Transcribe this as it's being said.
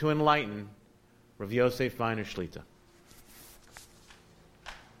to enlighten Rav Yosef Weiner Shlita.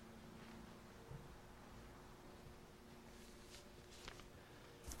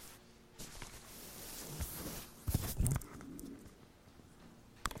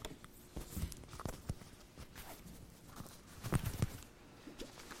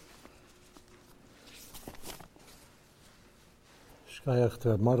 Shkayach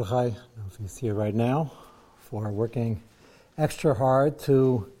to Mordechai, I don't know if he's here right now, for working extra hard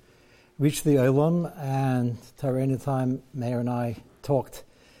to reach the Olam. And Torah Time, Meir and I talked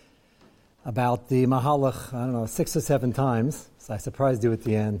about the Mahalach, 6 or 7 times. So I surprised you at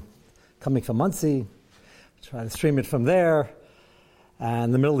the end. Coming from Muncie, try to stream it from there. And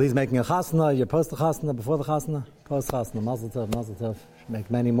in the middle, he's making a chasna. You're post the chasna, before the chasna, post chasna, mazel tov, mazel tov. Should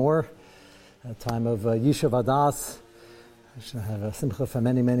make many more. A time of Yishuv Adas. I should have a simcha for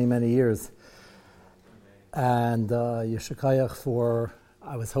many, many, many years. And Yeshakayach for,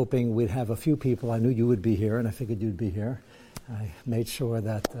 I was hoping we'd have a few people. I knew you would be here, and I figured you'd be here. I made sure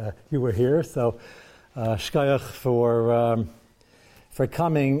that you were here. So, Shkayach for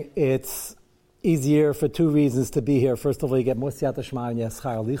coming. It's easier for 2 reasons to be here. First of all, you get more siyata shema and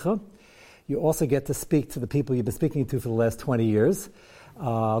yeschar alicha. You also get to speak to the people you've been speaking to for the last 20 years,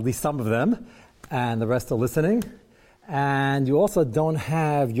 at least some of them, and the rest are listening. And you also don't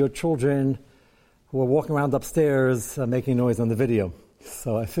have your children who are walking around upstairs making noise on the video.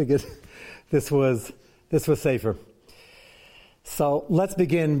 So I figured this was safer. So let's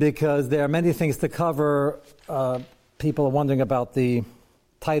begin, because there are many things to cover. People are wondering about the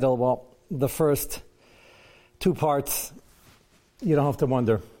title. Well, the first 2 parts, you don't have to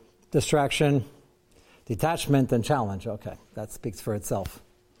wonder. Distraction, detachment, and challenge. Okay, that speaks for itself.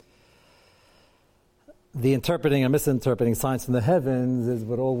 The interpreting and misinterpreting signs from the heavens is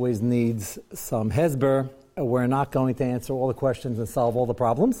what always needs some hesber. We're not going to answer all the questions and solve all the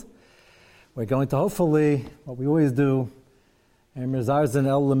problems. We're going to hopefully, what we always do, and Mizarzin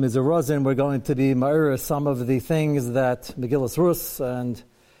El Mizarazin, we're going to be ma'ir some of the things that Megillas Rus and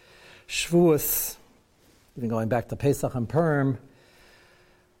Shavuos, even going back to Pesach and Purim,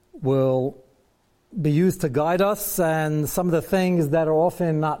 will be used to guide us, and some of the things that are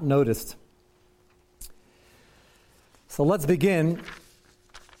often not noticed. So let's begin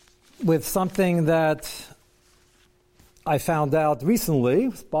with something that I found out recently.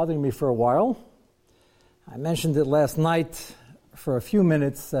 It was bothering me for a while. I mentioned it last night for a few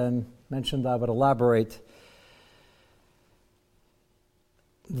minutes and mentioned I would elaborate.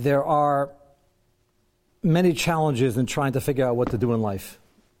 There are many challenges in trying to figure out what to do in life.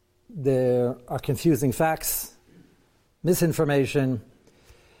 There are confusing facts, misinformation.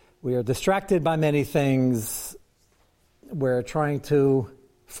 We are distracted by many things. We're trying to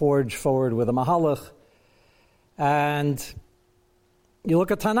forge forward with a mahalach. And you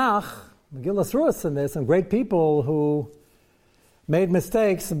look at Tanakh, Megillas Rus, and there's some great people who made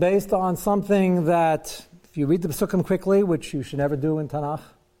mistakes based on something that, if you read the Pesukim quickly, which you should never do in Tanakh,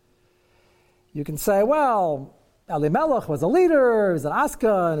 you can say, well, Elimelech was a leader, he was an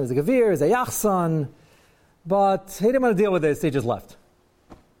Askan, he was a Gevir, he was a Yachsan, but he didn't want to deal with this, he just left.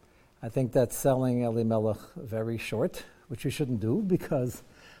 I think that's selling Elimelech very short, which you shouldn't do, because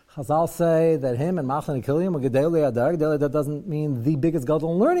Chazal say that him and Machlon and Kiliam were Gedolei Adar. That doesn't mean the biggest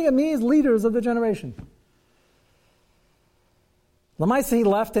gadol in learning, it means leaders of the generation. Lamaisa, he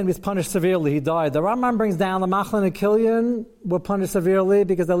left and was punished severely. He died. The Rambam brings down the Machlon and Kilian were punished severely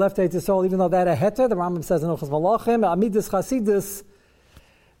because they left Eretz Yisrael, even though they had a heter. The Rambam says in Ochos Malachim, Amidus Chasidus,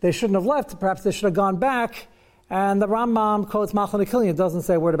 they shouldn't have left. Perhaps they should have gone back. And the Rambam quotes Machlon and Kilian. It doesn't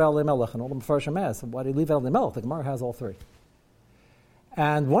say a word about Elimelech. And all the Mefarshim ask, why do you leave out Elimelech? The Gemara has all 3.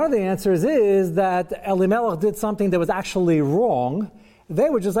 And one of the answers is that Elimelech did something that was actually wrong. They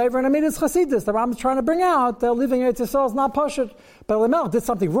were just over in Amidus Chasidus. The Rambam is trying to bring out that leaving Eretz Yisrael is not pashut. But Elimelech did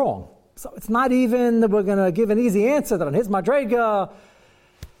something wrong. So it's not even that we're going to give an easy answer that on his Madrega,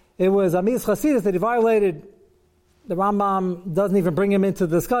 it was Amidus Chasidus that he violated. The Rambam doesn't even bring him into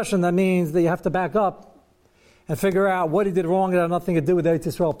the discussion. That means that you have to back up and figure out what he did wrong. It had nothing to do with Eretz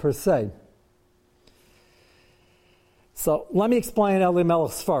Yisrael per se. So let me explain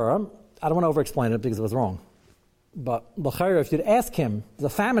Elimelech's Sfara. I don't want to over-explain it because it was wrong. But l'chayr, if you'd ask him,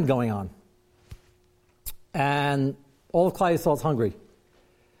 there's a famine going on, and all of Klal Yisrael is hungry.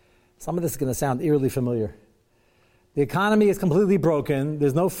 Some of this is going to sound eerily familiar. The economy is completely broken.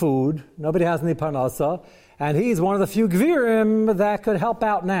 There's no food. Nobody has any parnasa, and he's one of the few gvirim that could help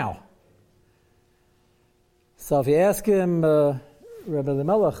out now. So if you ask him, Rebbe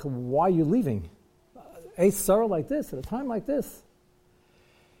Elimelech, why are you leaving? A sorrow like this, at a time like this.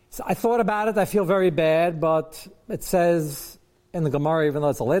 So I thought about it. I feel very bad, but it says in the Gemara, even though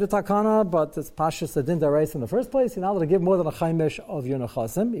it's a later takana, but it's pashas the din daraisa in the first place. You're not allowed to give more than a chaimish of your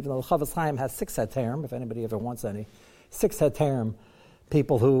nechasim, even though the Chavetz Chaim has 6 heterim, if anybody ever wants any. 6 heterim,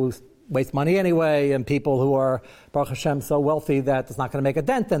 people who waste money anyway, and people who are, Baruch Hashem, so wealthy that it's not going to make a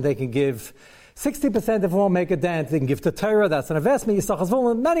dent, and they can give 60% if it won't make a dent. They can give to Torah, that's an investment. Yisachas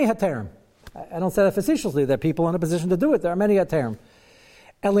V'olin, many heterim. I don't say that facetiously. There are people in a position to do it. There are many heterim.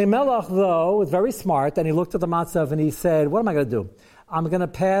 Elimelech, though, was very smart, and he looked at the matzav and he said, what am I going to do? I'm going to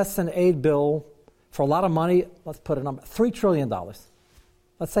pass an aid bill for a lot of money. Let's put a number, $3 trillion.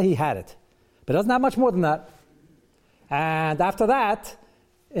 Let's say he had it. But it doesn't have much more than that. And after that,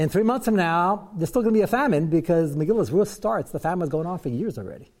 in 3 months from now, there's still going to be a famine because Megillah's Rus starts. The famine was going on for years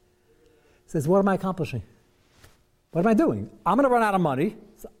already. He says, what am I accomplishing? What am I doing? I'm going to run out of money.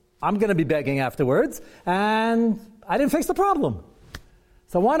 So I'm going to be begging afterwards. And I didn't fix the problem.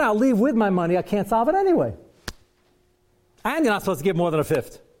 So why not leave with my money? I can't solve it anyway. And you're not supposed to give more than a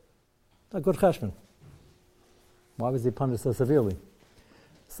fifth. A good cheshbon. Why was he punished so severely?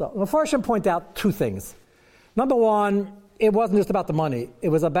 So the Mepharshim point out 2 things. Number one, it wasn't just about the money. It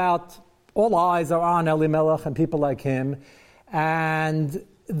was about all eyes are on Elimelech and people like him. And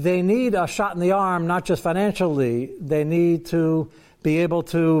they need a shot in the arm, not just financially. They need to be able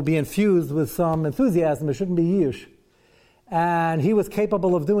to be infused with some enthusiasm. It shouldn't be yish. And he was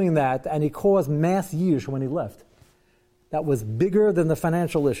capable of doing that, and he caused mass yish when he left. That was bigger than the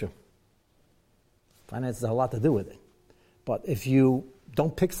financial issue. Finance has a lot to do with it. But if you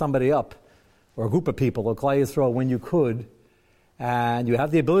don't pick somebody up, or a group of people, or Klal Yisrael, when you could, and you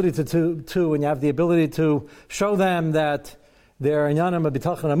have the ability to and you have the ability to show them that they're inyanim of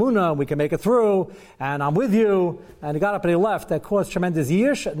bitachon amuna, we can make it through, and I'm with you, and he got up and he left, that caused tremendous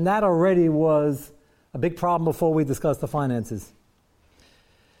yish, and that already was a big problem before we discussed the finances.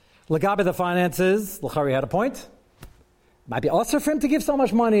 Legabe the finances, L'chari had a point. It might be also for him to give so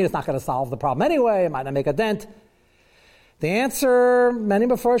much money, it's not going to solve the problem anyway, it might not make a dent. The answer, many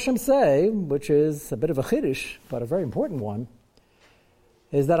Mepharshim say, which is a bit of a chiddush, but a very important one,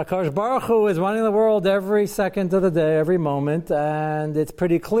 is that HaKadosh Baruch Hu is running the world every second of the day, every moment, and it's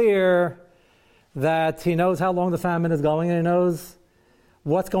pretty clear that he knows how long the famine is going, and he knows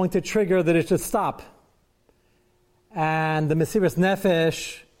what's going to trigger that it should stop. And the Mesiras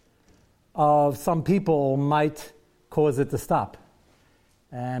Nefesh of some people might cause it to stop.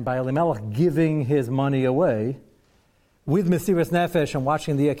 And by Elimelech giving his money away, with Mesiras Nefesh and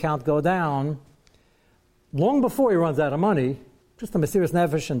watching the account go down, long before he runs out of money, just the Mesiras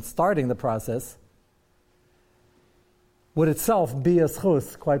Nefesh and starting the process, would itself be a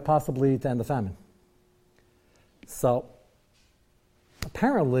schus, quite possibly, to end the famine. So,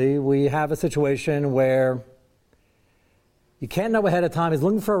 apparently, we have a situation where you can't know ahead of time. He's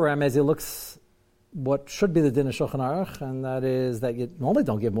looking for a remez. He looks what should be the din of Shulchan Aruch, and that is that you normally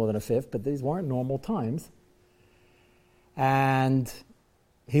don't give more than a fifth, but these weren't normal times. And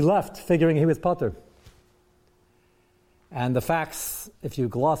he left, figuring he was patur. And the facts, if you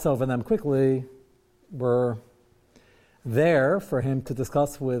gloss over them quickly, were there for him to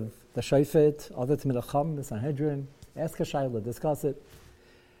discuss with the Shofet, other Talmidei Chacham, the Sanhedrin, ask a shayla, discuss it.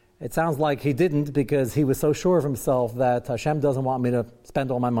 It sounds like he didn't because he was so sure of himself that Hashem doesn't want me to spend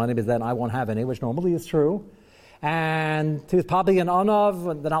all my money because then I won't have any, which normally is true. And he was probably an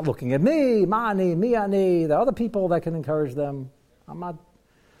onav, they're not looking at me, mani, miani, there are other people that can encourage them. I'm not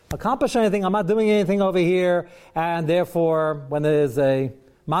accomplishing anything, I'm not doing anything over here, and therefore, when there's a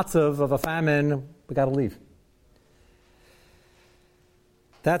matzav of a famine, we got to leave.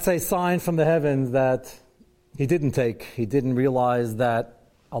 That's a sign from the heavens that he didn't take. He didn't realize that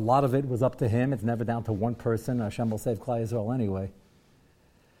a lot of it was up to him. It's never down to one person. Hashem will save Klal Yisrael anyway.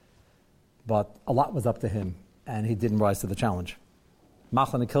 But a lot was up to him, and he didn't rise to the challenge.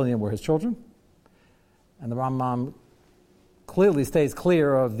 Machlon and Killian were his children, and the Rambam clearly stays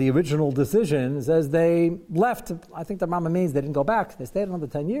clear of the original decisions as they left. I think the Rambam means they didn't go back. They stayed another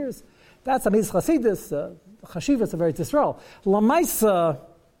 10 years. That's a Miz Chasidus, Chashivas of Eretz Yisrael. Lamaisa,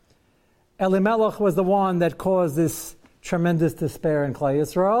 Elimelech was the one that caused this tremendous despair in Klal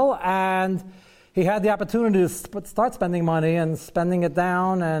Yisrael, and he had the opportunity to start spending money and spending it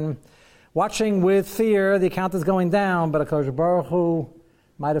down and watching with fear the account is going down, but HaKadosh Baruch Hu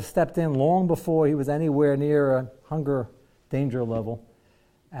might have stepped in long before he was anywhere near a hunger danger level,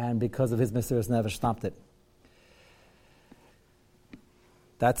 and because of his Mesiras Nefesh stopped it.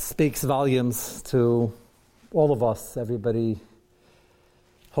 That speaks volumes to all of us, everybody.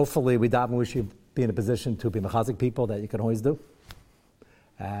 Hopefully we should be in a position to be mechazik people, that you can always do.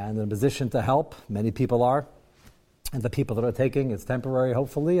 And in a position to help, many people are. And the people that are taking, it's temporary,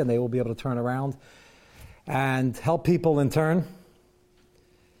 hopefully, and they will be able to turn around and help people in turn.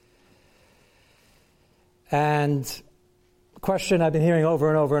 And the question I've been hearing over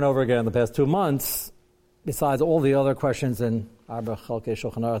and over and over again in the past 2 months, besides all the other questions in Arba Chalkei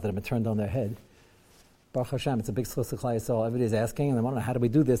Shulchan Aruch that have been turned on their head, Baruch Hashem, it's a big schus of Klal Yisrael. Everybody's asking, and they want to know, how do we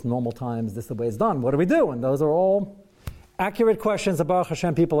do this in normal times? Is this the way it's done? What do we do? And those are all accurate questions that Baruch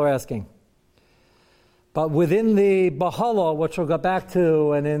Hashem people are asking. But within the Bahala, which we'll get back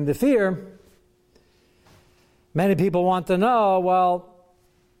to, and in the fear, many people want to know, well,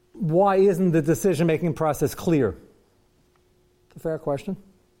 why isn't the decision-making process clear? It's a fair question.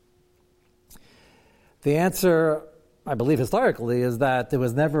 The answer, I believe historically, is that it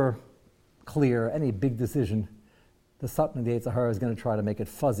was never clear, any big decision. The Satan, the Yetzer Hara, is going to try to make it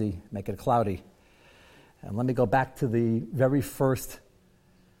fuzzy, make it cloudy. And let me go back to the very first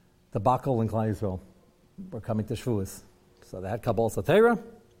debacle in Klal Yisrael. We're coming to Shavuos. So they had Kabbalah Satira.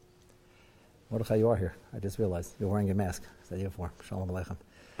 Mordechai, you are here. I just realized you're wearing your mask. Is that you for? Shalom Aleichem.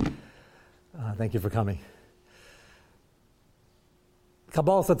 Thank you for coming.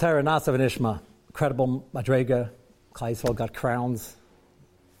 Kabbalah Satira, Nasav and Ishma. Incredible Madrega. Klal Yisrael got crowns.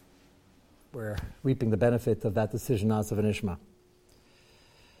 We're reaping the benefit of that decision, Nasav and Ishma.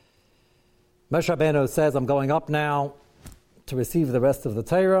 Moshe Rabbeinu says, I'm going up now to receive the rest of the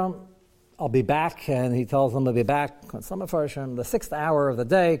Torah. I'll be back, and he tells them to be back on some Mefarshim, the 6th hour of the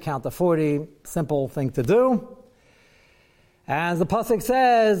day, count to 40, simple thing to do. And the pasuk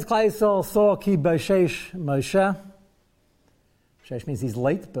says, Klal Yisrael saw ki b'sheish Moshe. Sheish means he's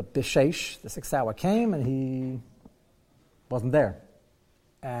late, but b'sheish, the 6th hour came, and he wasn't there.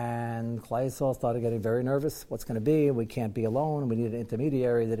 And Klal Yisrael started getting very nervous. What's going to be? We can't be alone. We need an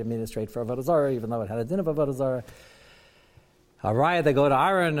intermediary that administrate for Avodah Zarah, even though it had a din of Avodah Zarah. Haraya, they go to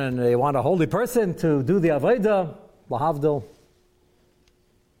Aaron and they want a holy person to do the Avodah, Lahavdil.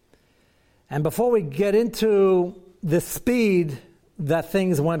 And before we get into the speed that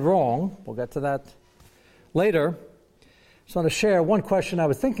things went wrong, we'll get to that later, I just want to share one question I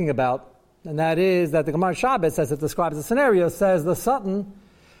was thinking about, and that is that the Gemara Shabbos, as it describes the scenario, says the Satan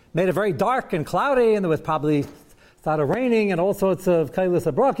made it very dark and cloudy, and there was probably started raining and all sorts of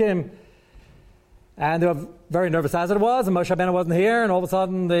Kailas Abrakim. And they were very nervous as it was, and Moshe Rabbeinu wasn't here, and all of a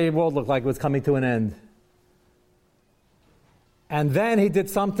sudden the world looked like it was coming to an end. And then he did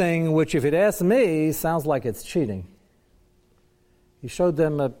something which, if you'd ask me, sounds like it's cheating. He showed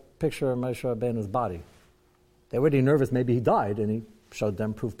them a picture of Moshe Rabbeinu's body. They were already nervous, maybe he died, and he showed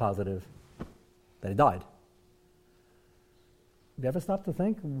them proof positive that he died. You ever stop to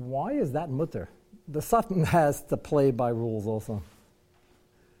think, why is that mutter? The Satan has to play by rules also.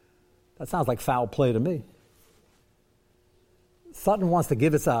 That sounds like foul play to me. Satan wants to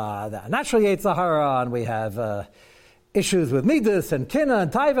give us the natural Yetzer Hara, and we have issues with Midas and Kina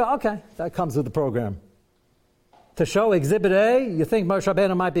and Taiva. Okay, that comes with the program. To show Exhibit A, you think Moshe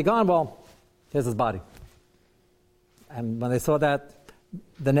Rabbeinu might be gone, well, here's his body. And when they saw that,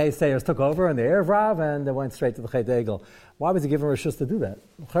 the naysayers took over in the Erev Rav, and they went straight to the Chet Egel. Why was he given Rishus to do that?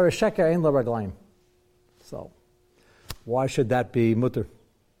 So, why should that be mutter?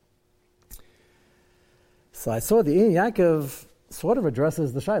 So I saw the Yaakov sort of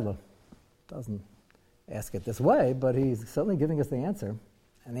addresses the Shaila. Doesn't ask it this way, but he's certainly giving us the answer.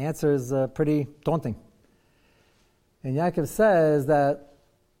 And the answer is pretty daunting. And Yaakov says that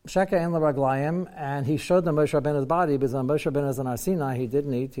Sheka en l'raglayim, and he showed them Moshe Rabbeinu's body, because when Moshe Rabbeinu was in Har Sinai, he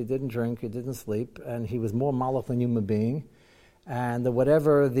didn't eat, he didn't drink, he didn't sleep, and he was more malach than human being. And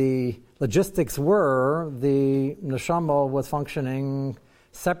whatever the logistics were, the neshama was functioning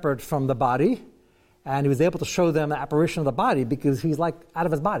separate from the body, and he was able to show them the apparition of the body because he's like out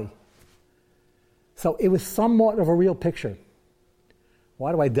of his body. So it was somewhat of a real picture.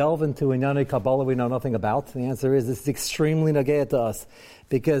 Why do I delve into Inyane Kabbalah we know nothing about? The answer is it's extremely nagea to us,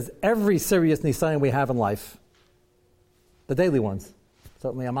 because every serious nisayon we have in life, the daily ones,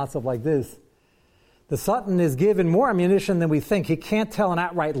 certainly a matzav like this, the Satan is given more ammunition than we think. He can't tell an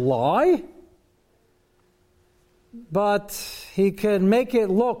outright lie, but he can make it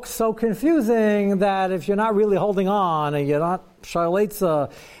look so confusing that if you're not really holding on, and you're not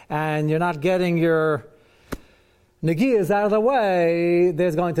shaletza, and you're not getting your negiyas out of the way,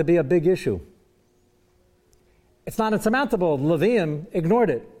 there's going to be a big issue. It's not insurmountable. Levium ignored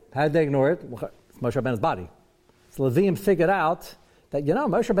it. How did they ignore it? It's Moshe Rabbeinu's body. So Levium figured out that,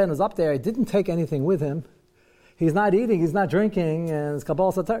 Moshe Rabbeinu is up there. He didn't take anything with him. He's not eating, he's not drinking, and it's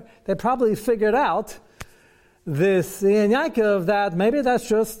Kabbalah Satar. They probably figured out this in Yaakov that maybe that's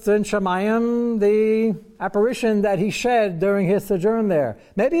just in Shemayim, the apparition that he shed during his sojourn there.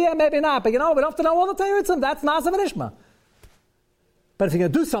 Maybe yeah, maybe not, but we don't have to know all the Teirutzim. That's Nasav and Ishma. But if you're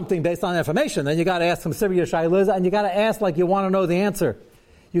going to do something based on information, then you got to ask some serious shaylas, and you got to ask like you want to know the answer.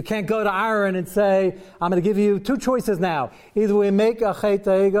 You can't go to Aaron and say, I'm going to give you two choices now. Either we make a chet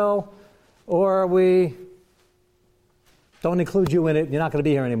ha'egel, or we don't include you in it. You're not going to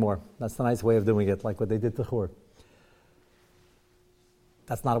be here anymore. That's the nice way of doing it, like what they did to Chur.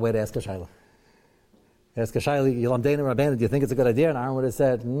 That's not a way to ask a shayla. Ask a shayla, Yilamdeinu Rabbeinu, do you think it's a good idea? And Aaron would have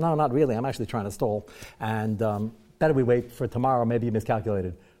said, no, not really. I'm actually trying to stall. And better we wait for tomorrow. Maybe you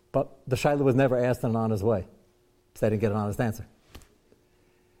miscalculated. But the shayla was never asked in an honest way. So they didn't get an honest answer.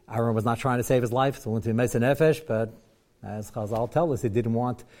 Aaron was not trying to save his life. So went to Mesa Nefesh, but as Chazal tell us, he didn't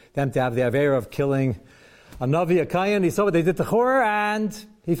want them to have the avera of killing a Navi, a Kayan. He saw what they did to Chur, and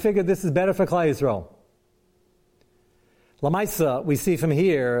he figured this is better for Klal Yisrael. Lamaisa, we see from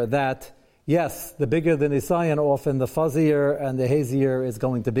here that, yes, the bigger the Nisayan, often the fuzzier and the hazier is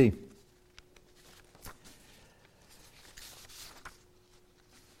going to be.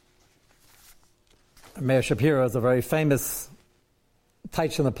 Meir Shapiro is a very famous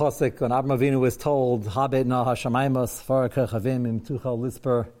taich in the Pasuk when Avraham Avinu was told, Habet na hashamaymas faraka chavim im tuchal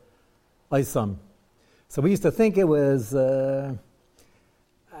lisper oisam. So we used to think it was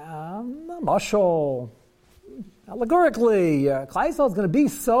mashal, allegorically, Klal Yisrael is going to be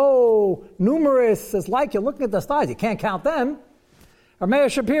so numerous, it's like you're looking at the stars, you can't count them. Or Meir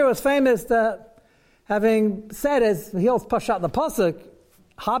Shapiro is famous that, having said, as he also pushed out the Pasuk,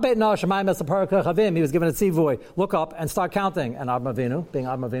 Habet na shemayim esaparaka chavim, he was given a tzivoy, look up and start counting. And Avraham Avinu, being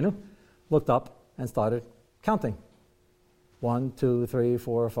Avraham Avinu, looked up and started counting. 1, 2, 3,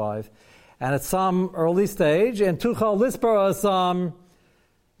 4, 5. And at some early stage, in Tuchal Lisper,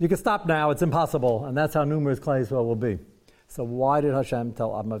 you can stop now, it's impossible. And that's how numerous Klal Yisrael will be. So why did Hashem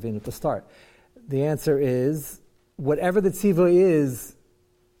tell Avraham Avinu to start? The answer is, whatever the tzivoy is,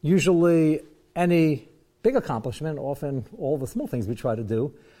 usually any big accomplishment, often all the small things we try to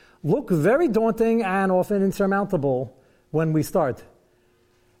do, look very daunting and often insurmountable when we start.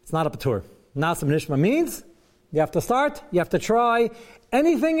 It's not a patur. Nasam Nishma means you have to start, you have to try.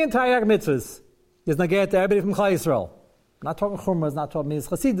 Anything in Taryag Mitzvahs is nageh to everybody from Klal Yisrael. I'm not talking Chumras, not talking Midas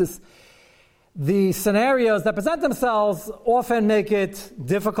Chasidus. The scenarios that present themselves often make it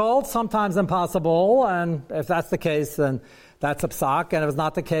difficult, sometimes impossible, and if that's the case, then that's a psak, and if it's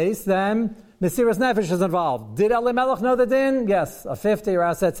not the case, then Mesiras Nefesh is involved. Did Elimelech know the din? Yes, a 50 or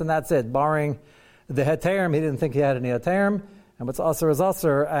assets, and that's it. Barring the heterim, he didn't think he had any heterim, and what's usher is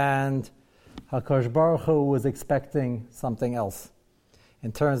usher, and HaKadosh Baruch Hu was expecting something else.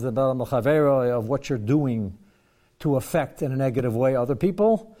 In terms of what you're doing to affect in a negative way other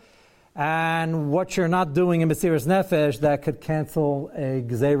people, and what you're not doing in Mesiras Nefesh that could cancel a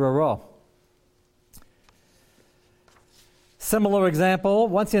Gzeira Ra. Similar example,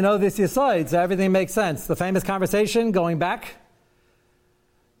 once you know this Yesod, everything makes sense. The famous conversation going back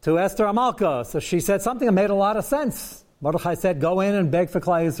to Esther Amalka. So she said something that made a lot of sense. Mordechai said, go in and beg for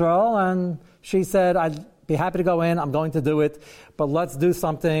Klal Yisrael. And she said, I'd be happy to go in, I'm going to do it. But let's do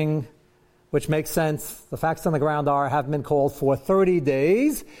something which makes sense. The facts on the ground haven't been called for 30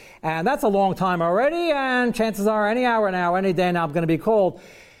 days. And that's a long time already. And chances are any hour now, any day now, I'm going to be called.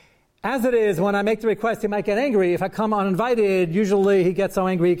 As it is, when I make the request, he might get angry. If I come uninvited, usually he gets so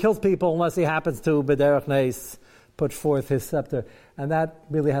angry he kills people unless he happens to, b'derech neis, put forth his scepter. And that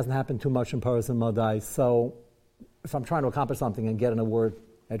really hasn't happened too much in Paras and Madai. So if I'm trying to accomplish something and get in a word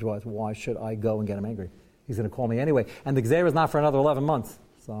edgewise, why should I go and get him angry? He's going to call me anyway. And the Gzeira is not for another 11 months.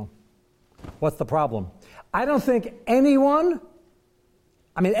 So what's the problem? I don't think anyone,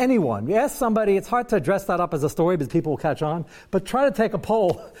 yes, somebody, it's hard to dress that up as a story because people will catch on, but try to take a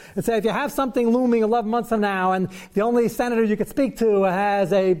poll and say if you have something looming 11 months from now and the only senator you could speak to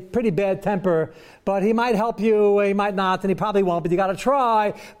has a pretty bad temper, but he might help you, he might not, and he probably won't, but you got to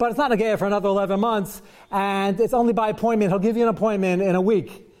try, but it's not a gay for another 11 months, and it's only by appointment, he'll give you an appointment in a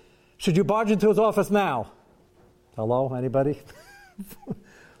week. Should you barge into his office now? Hello, anybody?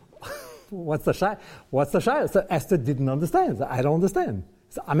 What's the shy? So Esther didn't understand. So I don't understand.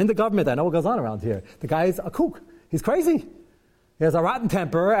 So I'm in the government. I know what goes on around here. The guy's a kook. He's crazy. He has a rotten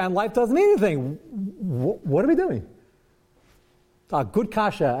temper, and life doesn't mean anything. What are we doing? A good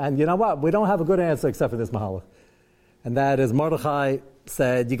kasha. And you know what? We don't have a good answer except for this mahalach. And that is Mordechai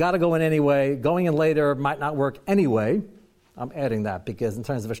said, you got to go in anyway. Going in later might not work anyway. I'm adding that because in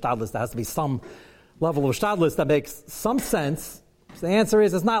terms of Ishtadlis, there has to be some level of Ishtadlis that makes some sense. So the answer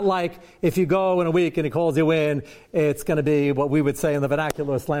is, it's not like if you go in a week and he calls you in, it's going to be what we would say in the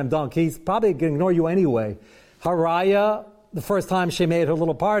vernacular slam dunk. He's probably going to ignore you anyway. Haraya, the first time she made her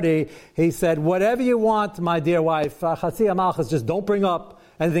little party, he said, whatever you want, my dear wife, Chatzi Amalchus, just don't bring up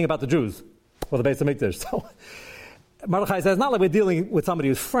anything about the Jews or the Beis HaMikdash. So Mordechai says, it's not like we're dealing with somebody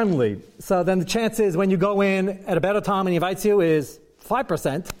who's friendly. So then the chance is when you go in at a better time and he invites you is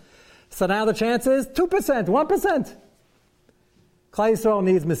 5%. So now the chance is 2%, 1%. Klal Yisrael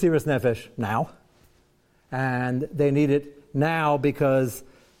needs Mesiras Nefesh now. And they need it now because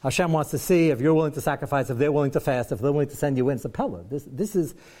Hashem wants to see if you're willing to sacrifice, if they're willing to fast, if they're willing to send you in. It's a Pella. This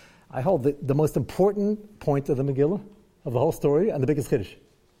is, I hold, the most important point of the Megillah, of the whole story, and the biggest Chiddush.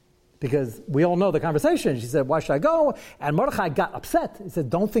 Because we all know the conversation. She said, why should I go? And Mordechai got upset. He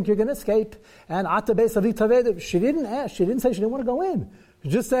said, don't think you're going to escape. And Ata Beis Avi Taved, she didn't ask. She didn't say she didn't want to go in. She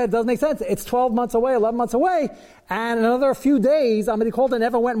just said, it doesn't make sense. It's 12 months away, 11 months away. And in another few days, I'm going to call it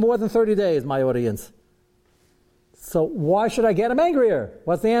never went more than 30 days, my audience. So why should I get him angrier?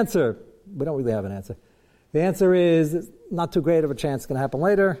 What's the answer? We don't really have an answer. The answer is, not too great of a chance it's going to happen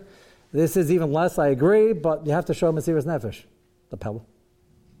later. This is even less, I agree, but you have to show Mesiras Nefesh, the Pella.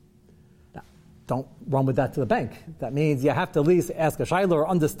 Don't run with that to the bank. That means you have to at least ask a shayla or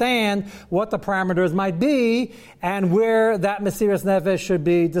understand what the parameters might be and where that Mesiras Nefesh should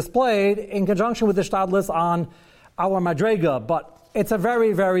be displayed in conjunction with the shtadlis on our madrega. But it's a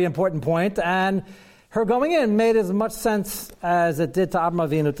very, very important point, and her going in made as much sense as it did to Avraham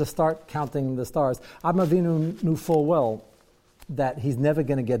Avinu to start counting the stars. Avraham Avinu knew full well that he's never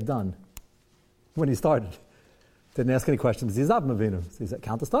going to get done when he started. Didn't ask any questions. He's Avraham Avinu. So he said,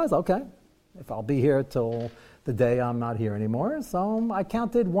 count the stars? Okay. If I'll be here till the day I'm not here anymore. So I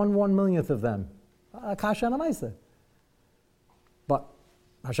counted 1/1,000,000th of them. Kasha and Amaisa. But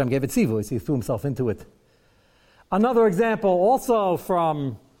Hashem gave it tzivus. He threw himself into it. Another example also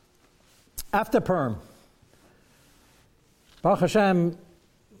from after Purim. Baruch Hashem,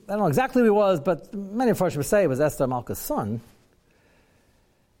 I don't know exactly who he was, but many of us would say it was Esther Malka's son.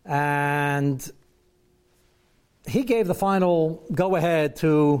 And he gave the final go-ahead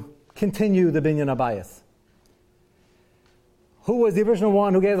to continue the Binyan Abayis. Who was the original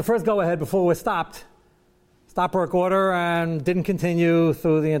one who gave the first go-ahead before it was stopped? Stop work order and didn't continue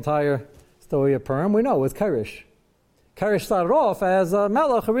through the entire story of Purim. We know it was Karish. Karish started off as a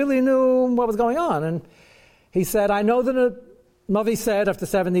melech who really knew what was going on. And he said, I know that a Navi said after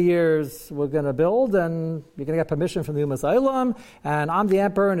 70 years we're going to build and you're going to get permission from the Umas Olam and I'm the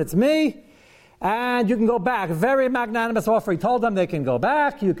emperor and it's me. And you can go back. Very magnanimous offer. He told them they can go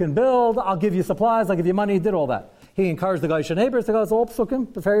back, you can build, I'll give you supplies, I'll give you money. He did all that. He encouraged the Gaisha neighbors to go, it's all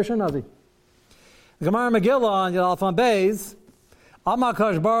psukim, the Farish Navi. The Gemara Megillah on Yud Alfan Beis, Amar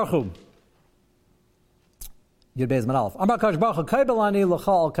Kadosh Baruch Hu, Yud Beis Manalef, Amar Kadosh Baruch Hu, Kaibelani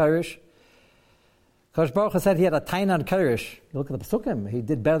L'chal Karish. Kadosh Baruch Hu said he had a taina on Karish. You look at the psukim, he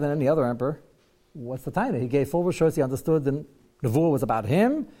did better than any other emperor. What's the taina? He gave full reshus, he understood the nevuah was about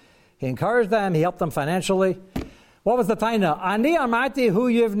him. He encouraged them. He helped them financially. What was the taina? Ani amati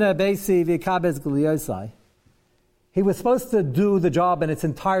hu yivne beisi v'kabez gliyosai. He was supposed to do the job in its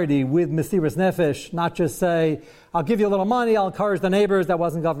entirety with Mesiras Nefesh, not just say, I'll give you a little money, I'll encourage the neighbors. That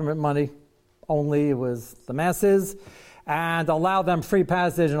wasn't government money. Only it was the masses. And allow them free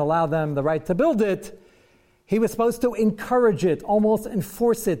passage and allow them the right to build it. He was supposed to encourage it, almost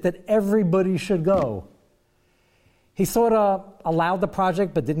enforce it, that everybody should go. He sort of allowed the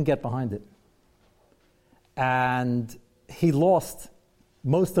project but didn't get behind it. And he lost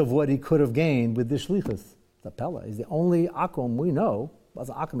most of what he could have gained with the shlichus. The Pella is the only akum we know. It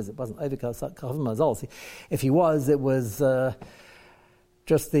wasn't akum, it wasn't Eivik. If he was, it was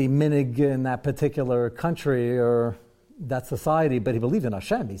just the minig in that particular country or that society, but he believed in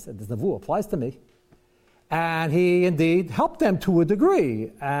Hashem. He said, this nevuah applies to me. And he indeed helped them to a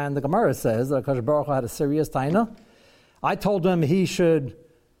degree. And the Gemara says that Kadosh Baruch Hu had a serious taina. I told him he should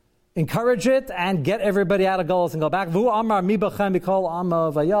encourage it and get everybody out of Golos and go back. Vu Amar mi b'chem mikol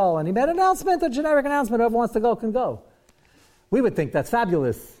Amma vayal. And he made an announcement, a generic announcement. Whoever wants to go can go. We would think that's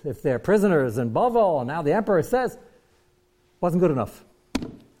fabulous if they're prisoners in Bavel. And now the emperor says, wasn't good enough.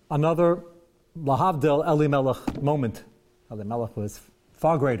 Another Lahavdil Eli Melech moment. Eli Melech was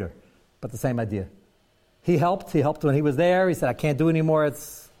far greater, but the same idea. He helped when he was there. He said, I can't do anymore.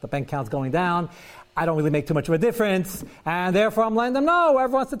 The bank account's going down. I don't really make too much of a difference, and therefore I'm letting them know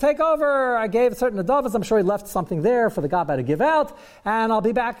whoever wants to take over. I gave certain adavas. I'm sure he left something there for the Gabbai to give out, and I'll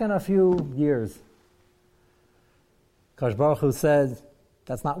be back in a few years. Kadosh Baruch Hu said,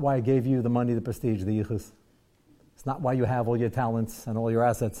 that's not why I gave you the money, the prestige, the yichus. It's not why you have all your talents and all your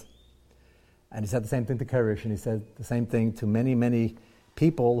assets. And he said the same thing to Karish, and he said the same thing to many, many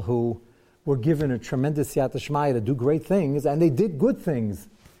people who were given a tremendous siyata shmaya to do great things, and they did good things,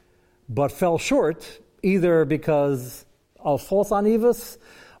 but fell short, either because of false anivus,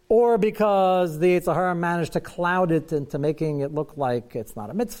 or because the Yetzer Hara managed to cloud it into making it look like it's not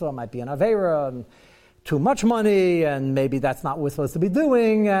a mitzvah, it might be an aveira, and too much money, and maybe that's not what we're supposed to be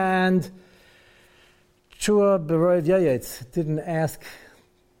doing, and Shua Beroiv Yayetz didn't ask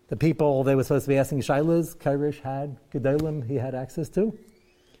the people they were supposed to be asking Shailas. Kairish had Gedolim he had access to.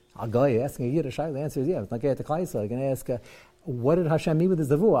 I'll go asking a Yiddish Shaila. The answer is yeah, it's not get the Klaisa. You can ask, what did Hashem mean with his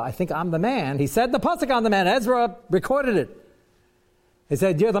Zavua? I think I'm the man. He said the pasuk on the man. Ezra recorded it. He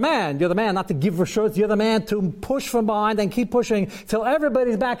said, you're the man, not to give reshus, you're the man to push from behind and keep pushing till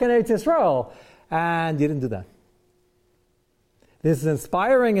everybody's back in Eretz Yisrael. And you didn't do that. This is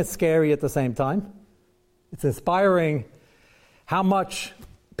inspiring and scary at the same time. It's inspiring how much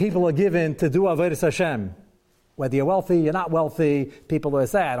people are given to do Avodas Hashem. Whether you're wealthy, you're not wealthy, people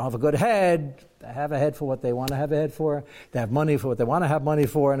always say, I don't have a good head. They have a head for what they want to have a head for. They have money for what they want to have money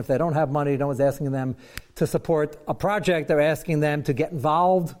for. And if they don't have money, no one's asking them to support a project. They're asking them to get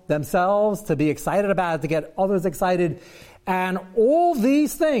involved themselves, to be excited about it, to get others excited. And all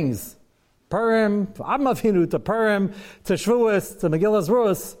these things, Purim, Am Avinu, to Purim, to Shavuos, to Megillas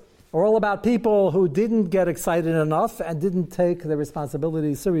Rus, are all about people who didn't get excited enough and didn't take their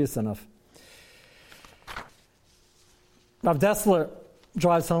responsibility serious enough. Rav Dessler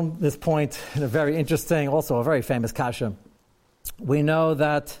drives home this point in a very interesting, also a very famous kasha. We know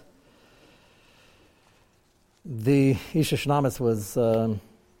that the Isha Shnamis was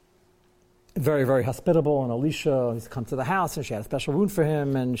very, very hospitable, and Elisha has come to the house, and she had a special room for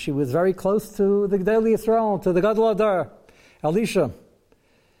him, and she was very close to the Gedolei Yisrael, to the Gadol Adar, Elisha.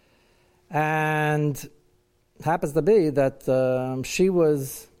 And it happens to be that she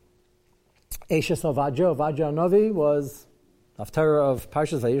was Eishes Ovadia. Ovadia Novi was Haftarah of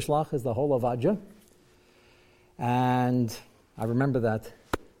Parshas Vayishlach is the whole Ovadia. And I remember that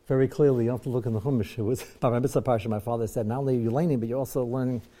very clearly. You have to look in the Chumash. It was by my mitzvah parsha. My father said, not only are you learning, but you're also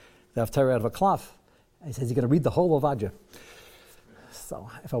learning the Haftarah out of a cloth. And he says, you're going to read the whole Ovadia.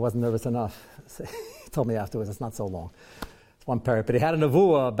 So if I wasn't nervous enough, he told me afterwards, it's not so long. It's one parrot. But he had a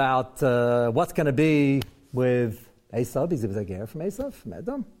nevuah about what's going to be with Esav, because he was a ger from Esav, from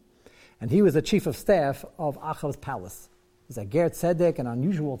Edom. And he was the chief of staff of Achav's palace. He's a ger tzedek, an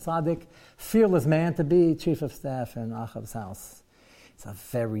unusual tzaddik, fearless man to be chief of staff in Achav's house. It's a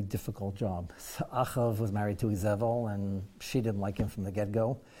very difficult job. So Achav was married to Izebel, and she didn't like him from the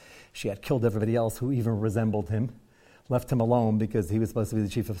get-go. She had killed everybody else who even resembled him, left him alone because he was supposed to be the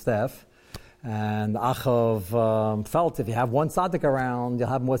chief of staff. And Achav felt if you have one tzaddik around, you'll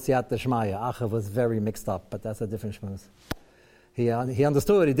have more siyat d'shmaya. Achav was very mixed up, but that's a different shmuz. He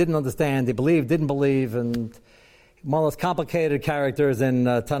understood, he didn't understand, he believed, didn't believe, and one of those complicated characters in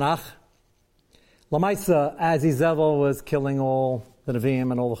Tanakh. Lamaisa, as Izebel was killing all the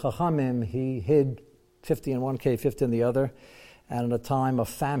Nevi'im and all the Chachamim, he hid 50 in one cave, 50 in the other, and in a time of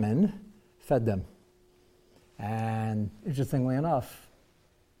famine, fed them. And interestingly enough,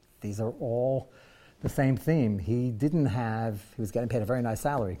 these are all the same theme. He was getting paid a very nice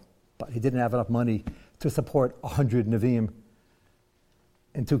salary, but he didn't have enough money to support 100 Nevi'im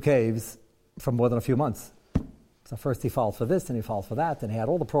in 2 caves for more than a few months. So first he filed for this, and he filed for that, and he had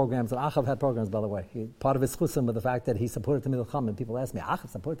all the programs, and Achav had programs, by the way. Part of his chusim was the fact that he supported Tamid al-Chachamim. People asked me, Achav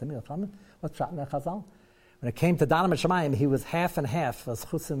supported Tamid al-Chachamim? What's Pshat in Chazal? When it came to Danam and Shemayim, he was half and half as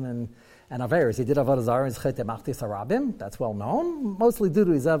chusim and Averis. He did Avodah Zarah and Zchet Machtis Harabim. That's well known, mostly due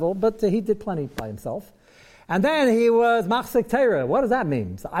to Izebel, but he did plenty by himself. And then he was Machzik Torah. What does that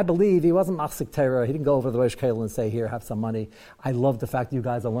mean? So I believe he wasn't Machzik Torah. He didn't go over to the Rosh Kollel and say, here, have some money. I love the fact you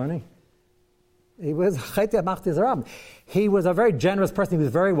guys are learning. He was He was a very generous person. He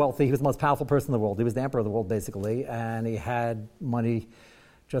was very wealthy. He was the most powerful person in the world. He was the emperor of the world, basically. And he had money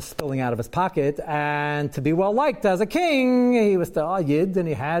just spilling out of his pocket. And to be well liked as a king, he was still a Yid, and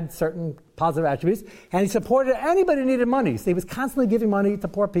he had certain positive attributes. And he supported anybody who needed money. So he was constantly giving money to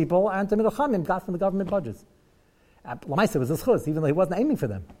poor people and to Tamid al-Chachamim, got from the government budgets. Lamaisa was his chuz, even though he wasn't aiming for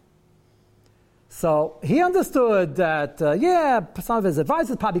them. So he understood that, some of his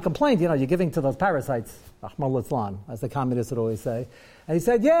advisors probably complained, you're giving to those parasites, Ahmad al-Islam, as the communists would always say. And he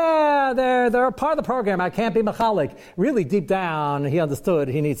said, they're a part of the program, I can't be machalik. Really deep down, he understood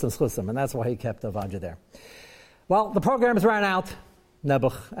he needs some schusim, and that's why he kept Ovadia there. Well, the programs ran out,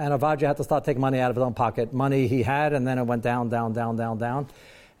 Nebuch, and Ovadia had to start taking money out of his own pocket. Money he had, and then it went down.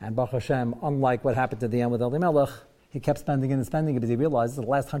 And Baruch Hashem, unlike what happened at the end with Elimelech, he kept spending and spending because he realized the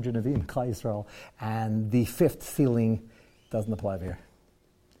last 100 Nevi'im in Klal Yisrael, and the 5th ceiling doesn't apply over here.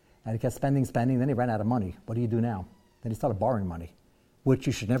 And he kept spending, then he ran out of money. What do you do now? Then he started borrowing money, which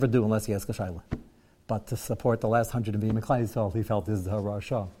you should never do unless you ask a shayla. But to support the last 100 Nevi'im in Klal Yisrael, he felt is the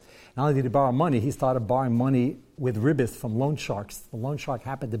Rasha. Not only did he borrow money, he started borrowing money with ribis from loan sharks. The loan shark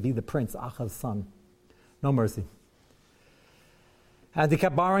happened to be the prince, Achav's son. No mercy. And he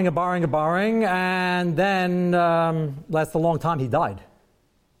kept borrowing, and then, lasted a long time, he died.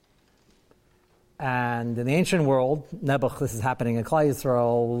 And in the ancient world, Nebuch, this is happening in Klal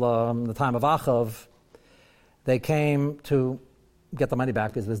Yisrael, the time of Achav, they came to get the money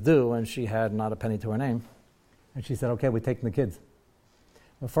back because it was due, and she had not a penny to her name. And she said, okay, we're taking the kids.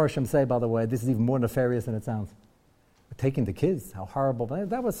 Mefarshim say, by the way, this is even more nefarious than it sounds. We're taking the kids, how horrible.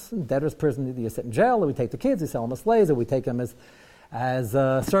 That was in debtor's prison. You sit in jail, or we take the kids, we sell them as slaves, or we take them as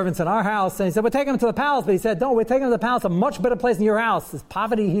servants in our house. And he said, we're taking them to the palace. But he said, no, we're taking them to the palace, a much better place than your house. There's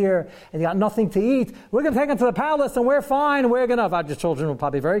poverty here, and you got nothing to eat. We're going to take them to the palace, and we're fine. We're going to, our children were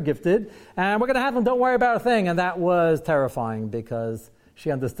probably very gifted, and we're going to have them, don't worry about a thing. And that was terrifying, because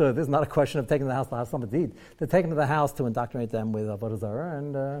she understood this is not a question of taking them to the house to have something to eat. They're taking them to the house to indoctrinate them with Avodah Zarah,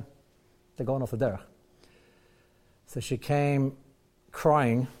 and they're going off the derech. So she came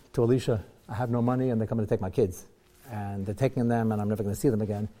crying to Elisha, I have no money, and they're coming to take my kids. And they're taking them, and I'm never going to see them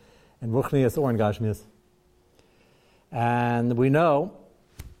again, in Ruchnius or in Gashmius. And we know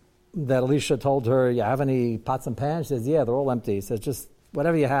that Elisha told her, you have any pots and pans? She says, yeah, they're all empty. He says, just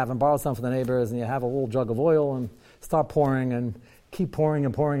whatever you have, and borrow some from the neighbors, and you have a little jug of oil, and start pouring, and keep pouring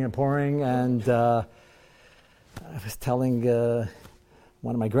and pouring and pouring. And I was telling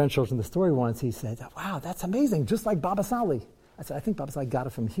one of my grandchildren the story once. He said, wow, that's amazing, just like Baba Sali. I said, I think Baba Sali got it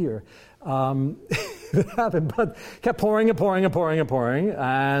from here. It happened, but kept pouring and pouring and pouring and pouring,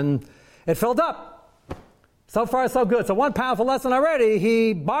 and it filled up. So far, so good. So one powerful lesson already,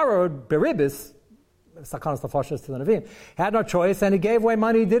 he borrowed beribis, sakanas nefashos to the Nevi'im. He had no choice, and he gave away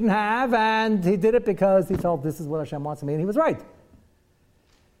money he didn't have, and he did it because he felt this is what Hashem wants of me, and he was right.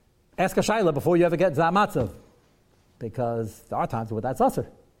 Ask a shayla before you ever get zah matzav, because there are times where that's usher.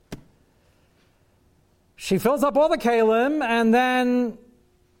 She fills up all the kalim, and then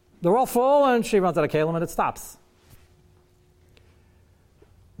they're all full, and she runs out of kalim, and it stops.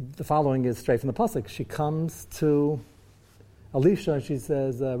 The following is straight from the pasuk. She comes to Elisha, and she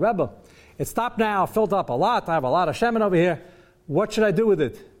says, Rebbe, it stopped now, filled up a lot. I have a lot of shemen over here. What should I do with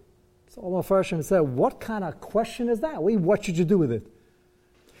it? So all the Mepharshim said, what kind of question is that? What should you do with it?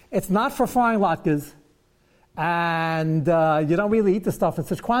 It's not for frying latkes, and you don't really eat the stuff in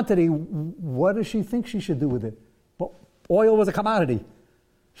such quantity. What does she think she should do with it? Well, oil was a commodity.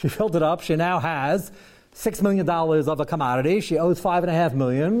 She filled it up. She now has $6 million of a commodity. She owes $5.5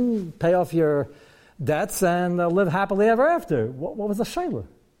 million. Pay off your debts and live happily ever after. What was the shayla?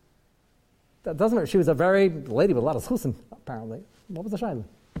 That doesn't matter. She was a lady with a lot of chusim, apparently. What was the shayla?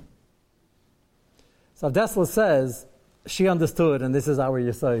 So Avdesla says she understood, and this is our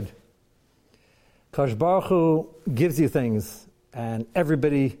yesod. Kosh Baruch Hu gives you things, and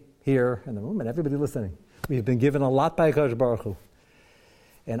everybody here in the room and everybody listening, we've been given a lot by Kosh Baruch Hu.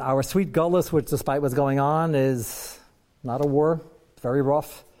 And our sweet gullus, which despite what's going on is not a war, it's very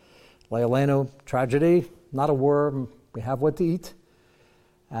rough. Le'aleinu, tragedy, not a war, we have what to eat.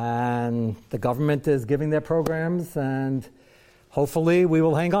 And the government is giving their programs, and hopefully we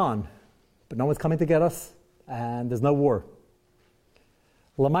will hang on. But no one's coming to get us, and there's no war.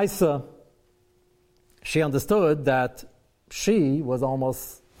 Lamaisa, she understood that she was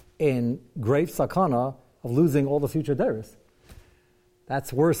almost in grave sakana of losing all the future deiros.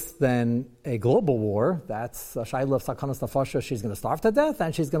 That's worse than a global war. That's a shayla of sakanas nefashos. She's going to starve to death,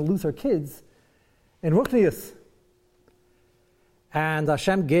 and she's going to lose her kids in Ruchnius. And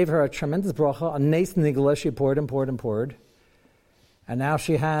Hashem gave her a tremendous bracha, a nes nigla. She poured and poured and poured. And now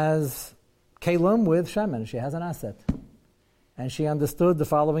she has kalim with shemen. She has an asset. And she understood the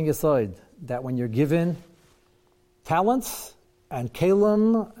following yesod, that when you're given talents and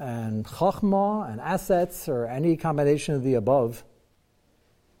kalim and chachma and assets, or any combination of the above,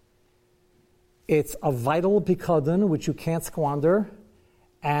 it's a vital pikadon which you can't squander,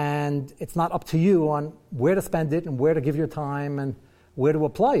 and it's not up to you on where to spend it and where to give your time and where to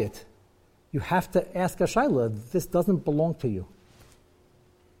apply it. You have to ask a shayla. This doesn't belong to you.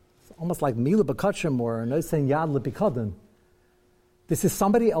 It's almost like mila b'kachim or noisen yad lepikadon. This is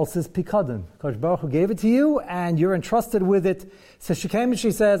somebody else's pikadon. Kosh Baruch Hu gave it to you, and you're entrusted with it. So she came and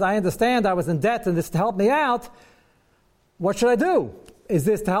she says, I understand I was in debt, and this to help me out. What should I do? Is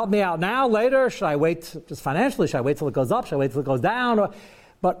this to help me out now, later? Should I wait, just financially, should I wait till it goes up? Should I wait till it goes down?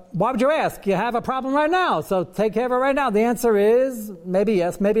 But why would you ask? You have a problem right now, so take care of it right now. The answer is maybe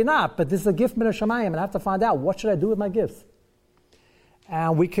yes, maybe not. But this is a gift min hashamayim, and I have to find out, what should I do with my gifts?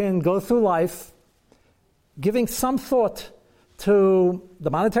 And we can go through life giving some thought to the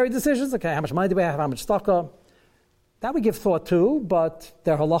monetary decisions. Okay, how much money do we have? How much stock? That we give thought to, but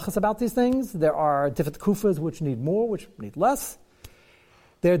there are halachas about these things. There are different kufas which need more, which need less.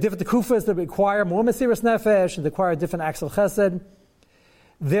 There are different kufas that require more mesiras nefesh and require different acts of chesed.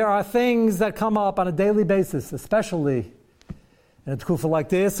 There are things that come up on a daily basis, especially in in a tkufa like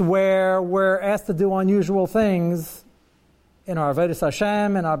this, where we're asked to do unusual things in our Avodas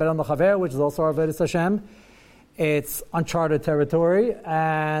Hashem, in our Bedan L'Chaver, which is also our Avodas Hashem. It's uncharted territory,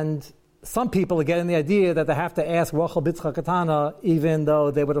 and some people are getting the idea that they have to ask Rachel B'tzcha Katana, even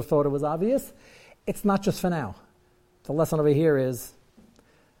though they would have thought it was obvious. It's not just for now. The lesson over here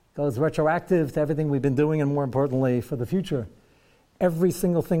goes retroactive to everything we've been doing, and more importantly, for the future. Every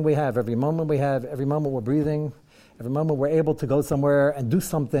single thing we have, every moment we have, every moment we're breathing, every moment we're able to go somewhere and do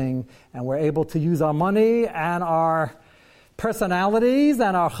something, and we're able to use our money and our personalities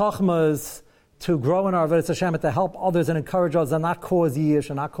and our chachmas to grow in our Avodas Hashem and to help others and encourage others and not cause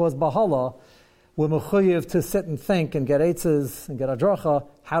yish and not cause bahala, we're mechuyev to sit and think and get eitzes and get adracha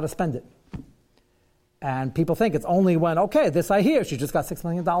how to spend it. And people think it's only when, okay, this I hear, she just got $6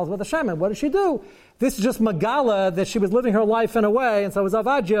 million worth of shemen. What did she do? This is just Megala, that she was living her life in a way, and so as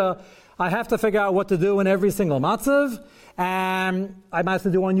Avadja, I have to figure out what to do in every single matzav, and I might have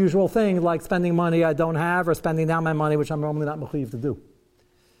to do unusual things like spending money I don't have or spending down my money, which I'm normally not mechuyev to do.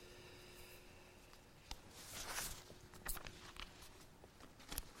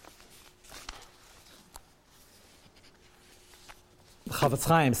 Chafetz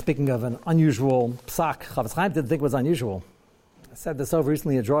Chaim, speaking of an unusual psak, Chafetz Chaim didn't think it was unusual. I said this over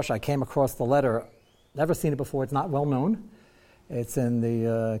recently at Drosh. I came across the letter. Never seen it before. It's not well known. It's in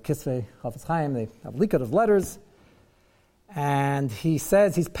the Kisvei Chafetz Chaim. They have likud of letters. And he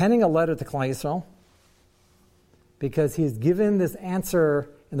says he's penning a letter to Klal Yisrael because he's given this answer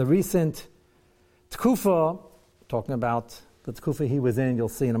in the recent Tkufa, talking about the Tkufa he was in. You'll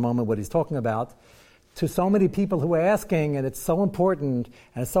see in a moment what he's talking about. To so many people who are asking, and it's so important,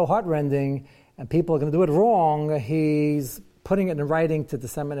 and it's so heartrending, and people are going to do it wrong, he's putting it in writing to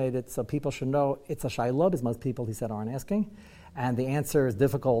disseminate it so people should know it's a shayla, because most people, he said, aren't asking, and the answer is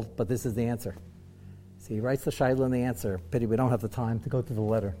difficult, but this is the answer. So he writes the shayla and the answer. Pity we don't have the time to go through the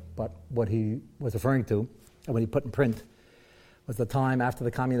letter, but what he was referring to, and what he put in print, was the time after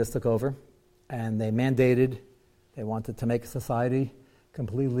the communists took over, and they wanted to make a society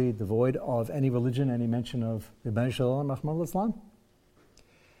completely devoid of any religion, any mention of Rebbeinu Shalom, Rahman al-Islam.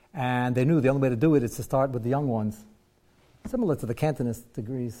 And they knew the only way to do it is to start with the young ones. Similar to the Cantonist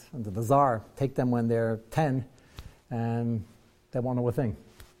degrees under the Tsar. Take them when they're 10 and they won't know a thing.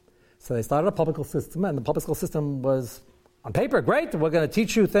 So they started a public school system, and the public school system was, on paper, great. We're going to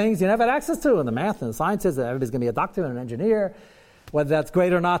teach you things you never had access to in the math and the sciences, and everybody's going to be a doctor and an engineer. Whether that's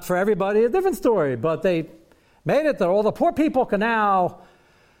great or not for everybody, a different story. But they made it that all the poor people can now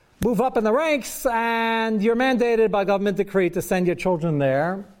move up in the ranks, and you're mandated by government decree to send your children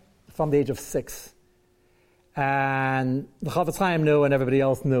there from the age of 6. And the Chafetz Chaim knew, and everybody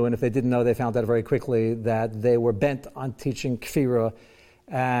else knew, and if they didn't know, they found out very quickly that they were bent on teaching kfira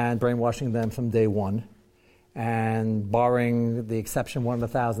and brainwashing them from day one. And barring the exception, 1 in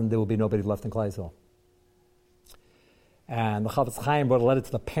 1,000, there will be nobody left in Klal Yisrael. And the Chafetz Chaim wrote a letter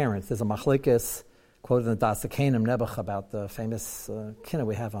to the parents. There's a machlekes quoted in the Das Kenim Nebuch about the famous kinna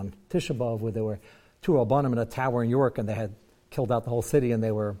we have on Tisha B'Av, where there were 2 Rabbanim in a tower in York, and they had killed out the whole city, and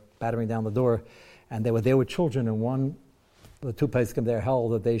they were battering down the door, and they were there with children, and the 2 poskim there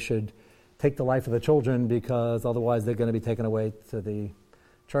held that they should take the life of the children because otherwise they're going to be taken away to the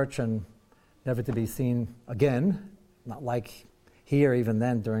church and never to be seen again. Not like here, even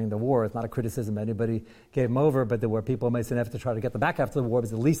then, during the war. It's not a criticism. Anybody gave them over, but there were people who made an effort to try to get them back after the war,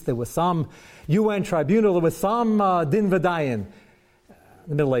 because at least there was some UN tribunal, there was some din v'dayin. In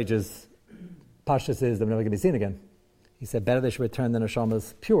the Middle Ages, Pashtus is they're never going to be seen again. He said, better they should return than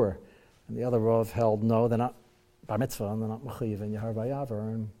neshamas pure. And the other Rav held, no, they're not bar mitzvah, and they're not mechuyev and Yahar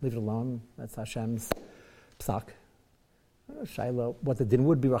Vayavar, and leave it alone. That's Hashem's psak. Shaila, what the din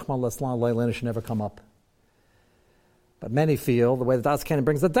would be, Rahman al-Islam, Leilani should never come up. But many feel, the way the Das Kenim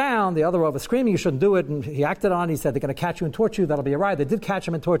brings it down, the other Rav was screaming, you shouldn't do it, and he acted on it. He said, they're going to catch you and torture you, that'll be a raya. They did catch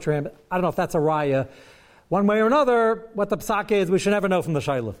him and torture him. I don't know if that's a raya. One way or another, what the psak is, we should never know from the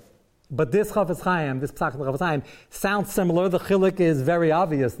shayla. But this Chafetz Chaim, this psak of the Chafetz Chaim, sounds similar. The chiluk is very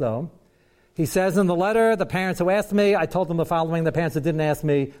obvious, though. He says in the letter, the parents who asked me, I told them the following. The parents who didn't ask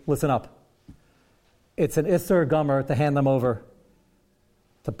me, listen up. It's an Isser Gomer to hand them over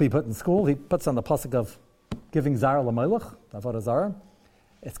to be put in school. He puts on the pasuk of giving Zara l'Melech, Avodah Zara.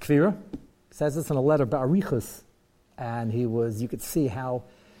 It's Kfira. He says this in a letter, Ba'arichus. And you could see how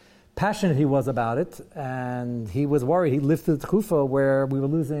passionate he was about it. And he was worried. He lived through the Tkufa where we were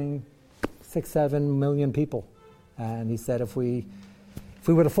losing 6-7 million people. And he said if we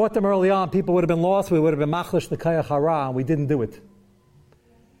would have fought them early on, people would have been lost. We would have been machlish the Kayach Hara, and we didn't do it.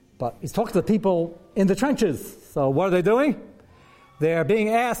 But he's talking to the people in the trenches. So what are they doing? They're being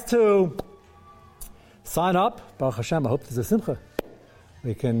asked to sign up. Baruch Hashem, I hope there's a simcha.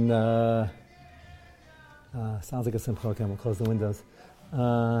 We can, sounds like a simcha. Okay, we'll close the windows.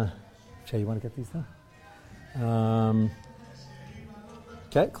 Shay, you want to get these done?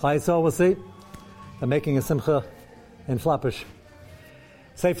 Okay, Klai Yisrael, we'll see. They're making a simcha in Flatbush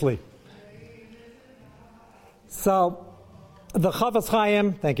safely. So, the Chafetz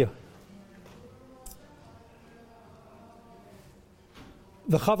Chaim, thank you.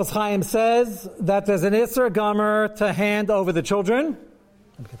 The Chafetz Chaim says that there's an Isser Gomer to hand over the children.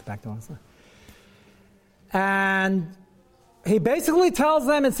 Let me get the back door. And he basically tells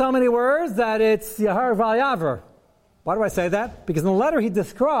them in so many words that it's Yahar V'Yaver. Why do I say that? Because in the letter he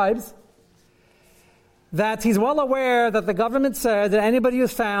describes that he's well aware that the government said that anybody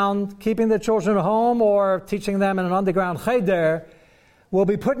who's found keeping their children at home or teaching them in an underground cheder will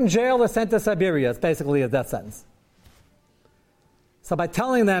be put in jail or sent to Siberia. It's basically a death sentence. So by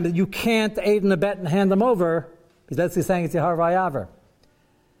telling them that you can't aid and abet and hand them over, he's basically saying it's Yahar V'Yaver.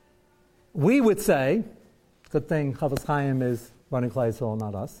 We would say, good thing Chafetz Chaim is running Klai Yisrael,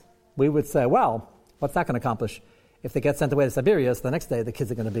 not us. We would say, well, what's that going to accomplish? If they get sent away to Siberia, so the next day the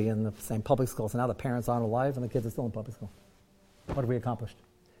kids are going to be in the same public school. So now the parents aren't alive and the kids are still in public school. What have we accomplished?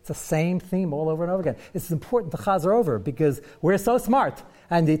 It's the same theme all over and over again. It's important to chazer over because we're so smart.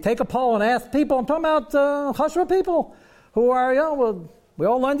 And you take a poll and ask people, I'm talking about chashva people who are, we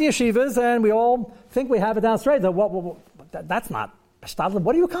all learn the yeshivas and we all think we have it down straight. That's not shtadlim.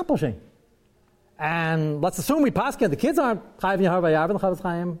 What are you accomplishing? And let's assume we paskin. The kids aren't chayiv Yahar V'Yaver. The Chafetz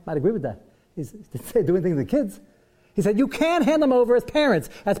Chaim might agree with that. He's doing things to the kids. He said, you can't hand them over as parents.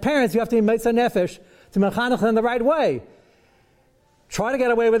 As parents, you have to be Meitzah Nefesh to mechanech them the right way. Try to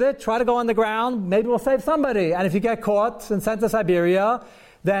get away with it. Try to go on the ground. Maybe we'll save somebody. And if you get caught and sent to Siberia,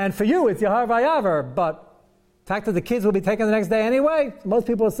 then for you, it's Yahar V'Yaver. But the fact that the kids will be taken the next day anyway, most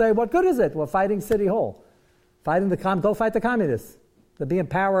people will say, what good is it? We're fighting City Hall. Go fight the communists. To be in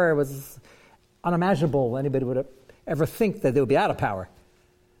power was unimaginable. Anybody would ever think that they would be out of power.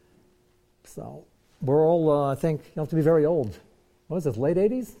 So we're all, I think, you have to be very old. What was this, late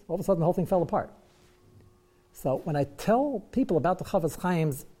 80s? All of a sudden the whole thing fell apart. So when I tell people about the Chafetz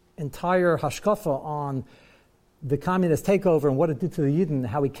Chaim's entire hashkafa on the communist takeover and what it did to the Yidden,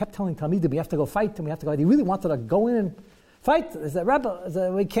 how he kept telling Talmidim, we have to go fight, and we have to go, he really wanted to go in and fight. He said, Rabbi,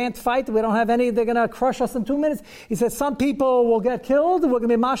 we can't fight, we don't have any, they're going to crush us in 2 minutes. He said, some people will get killed, and we're going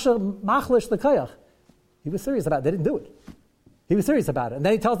to be machlish the koyach. He was serious about it. They didn't do it. He was serious about it. And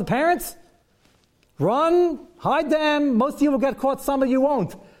then he tells the parents, run, hide them, most of you will get caught, some of you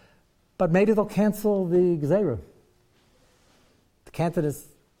won't. But maybe they'll cancel the Gzeira. The Cantonist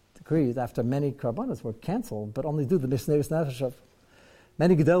decrees, after many Karbanos were canceled, but only do the Mishnayos Nefesh of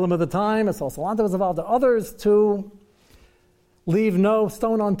many Gedolim of the time, as also Lanta was involved, and others to leave no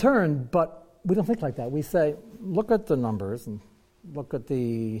stone unturned. But we don't think like that. We say, look at the numbers and look at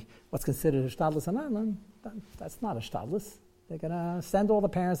what's considered a shtadlis, and that's not a shtadlis. They're going to send all the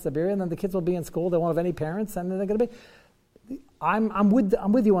parents to Siberia, and then the kids will be in school. They won't have any parents, and then they're going to be. I'm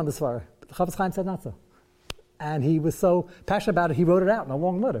with you on this far. But the Chafetz Chaim said not so, and he was so passionate about it. He wrote it out in a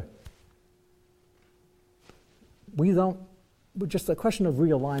long letter. We're just a question of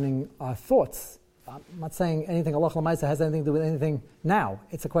realigning our thoughts. I'm not saying anything Allah L'maisa has anything to do with anything now.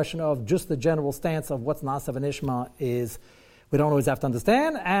 It's a question of just the general stance of what's Nasav and Ishma is. We don't always have to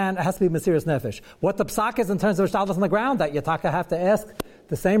understand, and it has to be Mesiras Nefesh. What the psak is in terms of shtadlis on the ground, that Yataka have to ask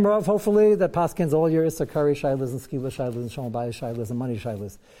the same Rav, hopefully, that paskins all your Issa Kari Shailas and Skila Shailas and Shalom Bayis Shailas and Money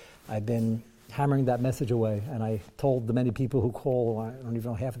Shailas. I've been hammering that message away, and I told the many people who call, I don't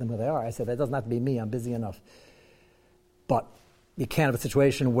even know half of them who they are, I said, that doesn't have to be me, I'm busy enough. But you can't have a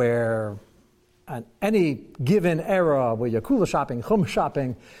situation where at any given era where you're kula shopping, chum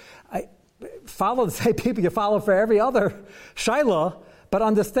shopping, follow the same people you follow for every other shaila, but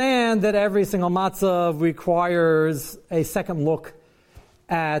understand that every single matzah requires a second look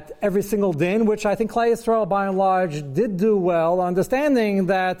at every single din, which I think Klai Yisrael, by and large, did do well, understanding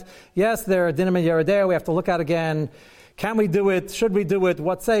that, yes, there are dinim and yeridei, we have to look at again, can we do it, should we do it,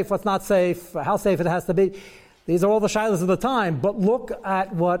 what's safe, what's not safe, how safe it has to be. These are all the shailas of the time, but look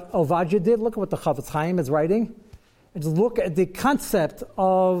at what Ovadia did, look at what the Chafetz Chaim is writing, and just look at the concept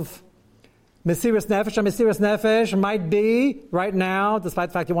of Mesiras Nefesh. And Mesiras Nefesh might be, right now, despite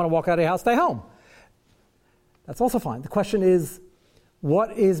the fact you want to walk out of your house, stay home. That's also fine. The question is,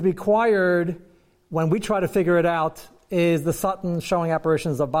 what is required when we try to figure it out is the Satan showing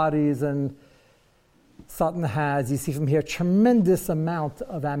apparitions of bodies, and Satan has, you see from here, tremendous amount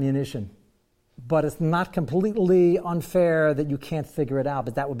of ammunition. But it's not completely unfair that you can't figure it out,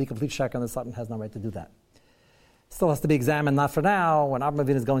 but that would be complete sheker, and the Satan has no right to do that. Still has to be examined, not for now. When Avraham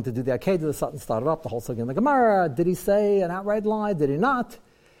Avinu is going to do the Akedah, the Satan started up, the whole sugya in the Gemara. Did he say an outright lie? Did he not?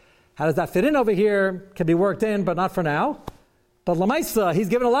 How does that fit in over here? Can be worked in, but not for now. But Lamaisa, he's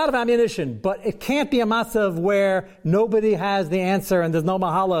given a lot of ammunition, but it can't be a matzav where nobody has the answer and there's no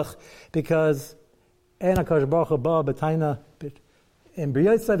mahalach, because in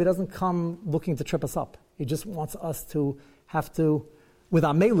B'Riyosef, he doesn't come looking to trip us up. He just wants us to have to, with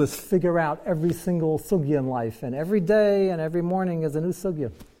our melis, figure out every single sugya in life. And every day and every morning is a new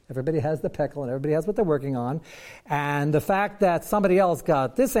sugya. Everybody has the pekel and everybody has what they're working on. And the fact that somebody else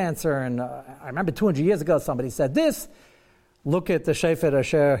got this answer, and I remember 200 years ago somebody said this, look at the Shefer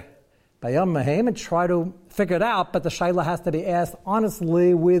Asher Bayam Mahim and try to figure it out, but the Shaila has to be asked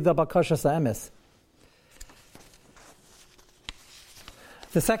honestly with the Bakashas Emes.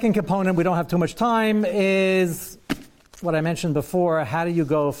 The second component, we don't have too much time, is what I mentioned before. How do you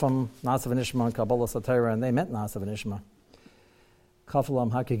go from Na'aseh V'Nishma and Kabbalah Satira, and they meant Na'aseh V'Nishma.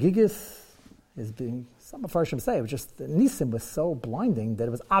 Kafalam HaKegigis is being, some of Farshim say, it was just, the Nisim was so blinding that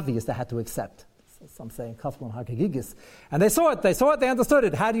it was obvious they had to accept. So some say Kafalam HaKegigis. And they saw it, they understood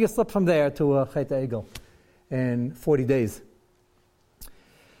it. How do you slip from there to a Chet Egel in 40 days?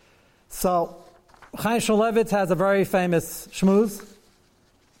 So, Chaim Shmulevitz has a very famous shmooze,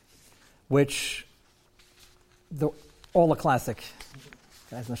 which all a classic.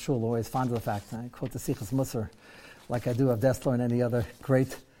 Guys in the shul are always fond of the fact. I quote the Sichas Musar, like I do of Dessler and any other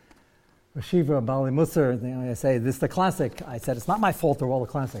great Rashiva, Bali Musar. I say, this is the classic. I said, it's not my fault they're all a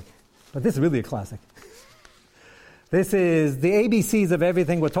classic, but this is really a classic. This is the ABCs of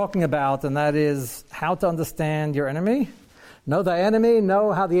everything we're talking about, and that is how to understand your enemy, know the enemy,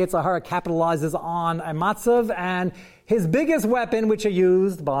 know how the Yetzer Hara capitalizes on a matzav, and his biggest weapon, which are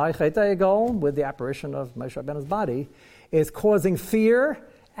used by Chet Egel with the apparition of Moshe Rabbeinu's body, is causing fear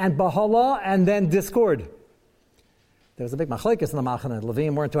and bahala and then discord. There was a big machlekes in the Machane.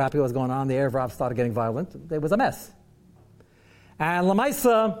 Levim weren't too happy what was going on. The Erev Rav started getting violent. There was a mess. And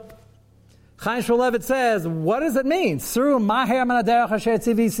Lamaisa, Chaim Shmulevitz says, what does it mean? Chazal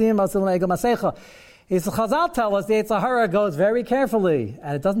tell us the Yetzer Hara goes very carefully,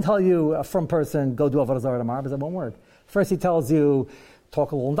 and it doesn't tell you a firm person, go do Avodah Zarah tomorrow, because it won't work. First he tells you,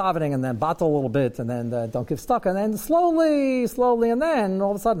 talk a little davening, and then battle a little bit, and then don't give stuck, and then slowly, and then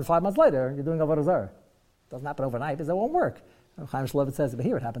all of a sudden, 5 months later, you're doing Avodah Zarah. It doesn't happen overnight, because it won't work. Chaim Shmulevitz says, but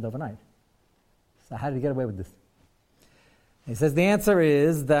here it happened overnight. So how did he get away with this? He says the answer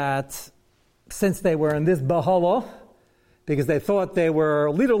is that since they were in this bahala, because they thought they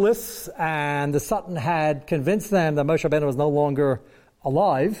were leaderless, and the Satan had convinced them that Moshe Rabbeinu was no longer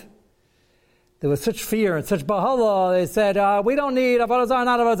alive, there was such fear and such bahala, they said, we don't need Avodah Zarah,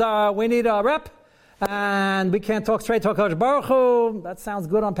 not Avodah Zarah, we need a rep, and we can't talk straight to HaKadosh Baruch Hu. That sounds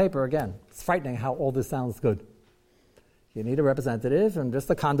good on paper again. It's frightening how all this sounds good. You need a representative and just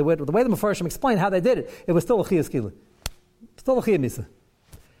a conduit. The way the Mefarshim explained how they did it, it was still a Chiyas Kila. Still a Chiyas Misa.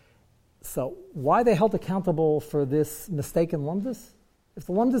 So why they held accountable for this mistake in Lumdus? If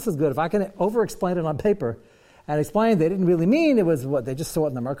the Lumdus is good, if I can over-explain it on paper and explain they didn't really mean it was what they just saw it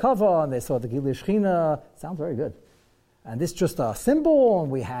in the Merkava and they saw the Gilui Shechina, sounds very good. And this is just a symbol, and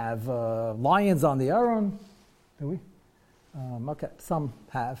we have lions on the Aron. Do we? Okay, some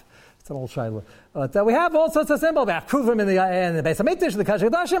have. It's an old shayla. But we have all sorts of symbols. We have Kruvim in the Beis HaMikdash, the Kodesh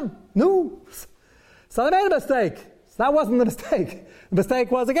HaKodashim. No. So they made a mistake. So that wasn't the mistake. The mistake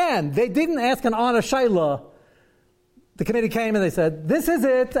was, again, they didn't ask an honor shayla. The committee came and they said, this is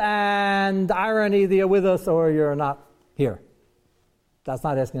it, and Aaron, either you're with us or you're not here. That's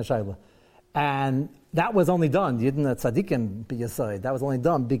not asking a shayla. And that was only done. You didn't tzaddikim be aside. That was only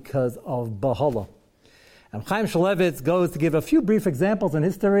done because of bahala. And Chaim Shmulevitz goes to give a few brief examples in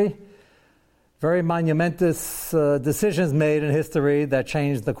history, very monumentous decisions made in history that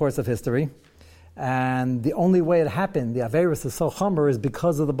changed the course of history. And the only way it happened, the Averis is so chomer, is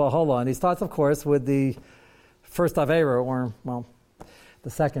because of the bahala. And he starts, of course, with the first Avera, or, well, the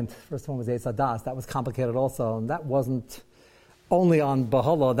second. First one was Eitz Hadas. That was complicated also. And that wasn't only on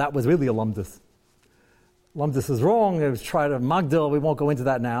bahala, that was really a lumdus. Lumdus is wrong. It was tried to Magdil. We won't go into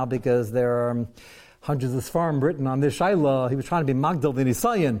that now because there are hundreds of Sfarim written on this Shaila. He was trying to be Magdil the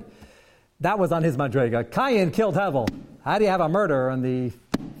Nisayan. That was on his Madrega. Cain killed Hevel. How do you have a murder in the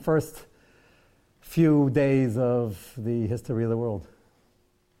first few days of the history of the world?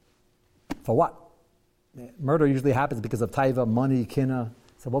 For what? Murder usually happens because of taiva, money, kina.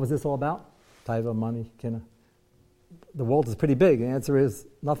 So what was this all about? Taiva, money, kina. The world is pretty big. The answer is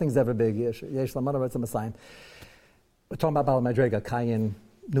nothing's ever big. Yesh lamana v'etzem Messiah. We're talking about Bala Madrega. Cain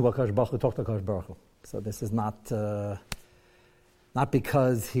knew HaKadosh Baruch Hu, talked to HaKadosh Baruch Hu. So this is not not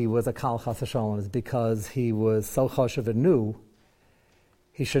because he was a kal chas v'shalom, it's because he was so chashuv and knew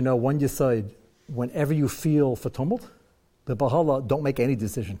he should know one yesod: whenever you feel for tumult, the bahala, don't make any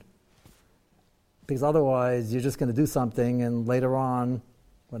decision. Because otherwise, you're just going to do something, and later on,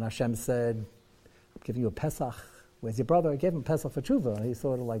 when Hashem said, I'm giving you a Pesach, where's your brother? I gave him Pesach for tshuva. He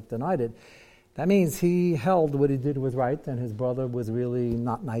sort of like denied it. That means he held what he did was right, and his brother was really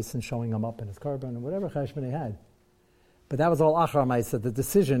not nice in showing him up in his korban and whatever cheshbon he had. But that was all achar ma'aseh. The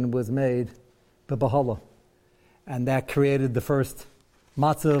decision was made b'bahala, and that created the first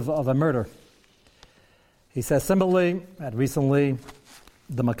matzav of a murder. He says similarly, that recently,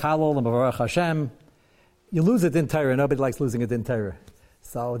 the Makalol, the Mavarach Hashem, you lose a din Torah. Nobody likes losing a din Torah.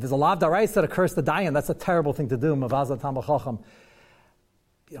 So there's a lot of daraisa that occurs to Dayan. That's a terrible thing to do. Mavazah Talmid Chacham.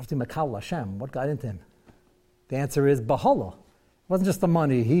 You have to Makalol Hashem. What got into him? The answer is Bahala. It wasn't just the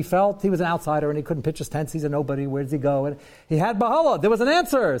money. He felt he was an outsider and he couldn't pitch his tents. He's a nobody. Where does he go? And he had Bahala. There was an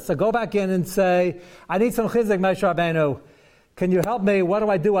answer. So go back in and say, I need some chizuk, Moshe Rabbeinu. Can you help me? What do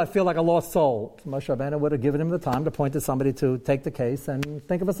I do? I feel like a lost soul. Moshe Rabbeinu would have given him the time to point to somebody to take the case and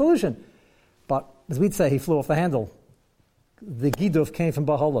think of a solution. But as we'd say, he flew off the handle. The Giduf came from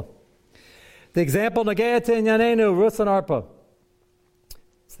Bahala. The example, Nagayat in Yanenu, Rus and Arpa.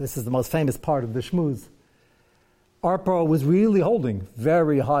 So this is the most famous part of the Shmuz. Arpa was really holding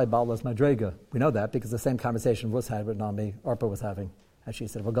very high Baalas Madrega. We know that because the same conversation Rus had with Nami, Arpa was having. And she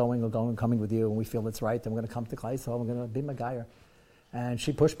said, we're coming with you, and we feel it's right, and we're going to come to Klai, so we're going to be Magayer. And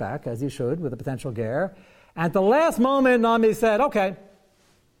she pushed back, as you should, with a potential ger. And at the last moment, Nami said, okay.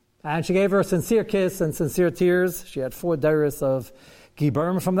 And she gave her a sincere kiss and sincere tears. She had 4 days of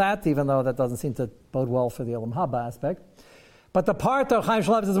Giburm from that, even though that doesn't seem to bode well for the Olam Haba aspect. But the part that Chaim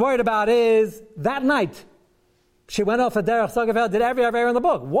Shmulevitz is worried about is, that night, she went off a derech Sogavell, did every Aver in the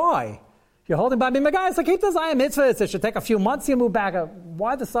book. Why? You're holding by me, Magai, so keep the Zion mitzvahs. It should take a few months, you move back.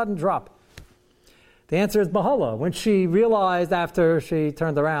 Why the sudden drop? The answer is Bahala. When she realized after she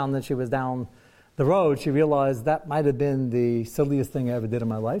turned around that she was down the road, she realized that might have been the silliest thing I ever did in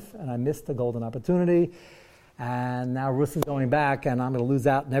my life, and I missed a golden opportunity, and now Rus is going back, and I'm going to lose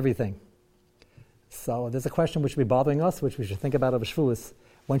out in everything. So there's a question which should be bothering us, which we should think about of Shavuos.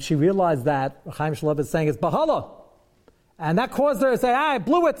 When she realized that, Chaim Shmulevitz is saying it's Bahala. And that caused her to say, I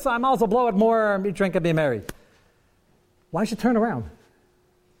blew it, so I might as well blow it more, be drink and be merry. Why don't you turn around?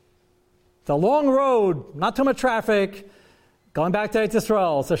 It's a long road, not too much traffic, going back to Eretz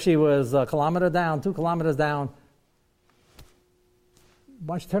Yisrael. So she was a kilometer down, 2 kilometers down.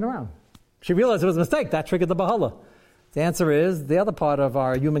 Why don't you turn around? She realized it was a mistake. That triggered the Bahala. The answer is, the other part of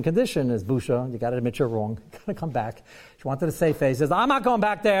our human condition is busha. You got to admit you're wrong. You got to come back. She wanted to save face. She says, I'm not going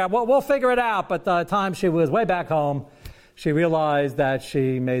back there. We'll figure it out. But by the time she was way back home, she realized that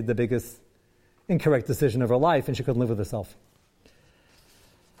she made the biggest incorrect decision of her life, and she couldn't live with herself.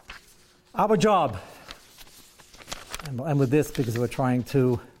 Our job, and we'll end with this because we're trying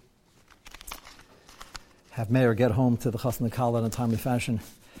to have Meir get home to the Chasna Kala in a timely fashion.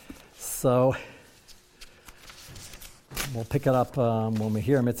 So we'll pick it up when we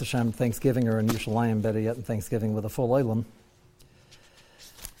hear Mitzvah Shem Thanksgiving, or in Yerushalayim, better yet in Thanksgiving with a full Olam.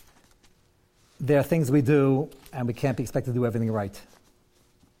 There are things we do, and we can't be expected to do everything right.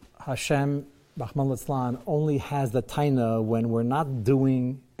 Hashem, Rahman Litzlan, only has the taina when we're not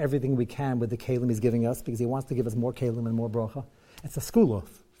doing everything we can with the kelim He's giving us, because He wants to give us more kelim and more bracha. It's a skula.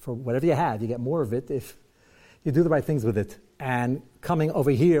 For whatever you have, you get more of it if you do the right things with it. And coming over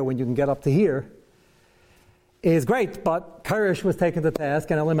here, when you can get up to here, is great. But Karish was taken to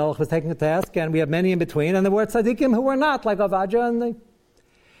task, and Elimelech was taken to task, and we have many in between, and there were tzaddikim who were not, like Avaja, and they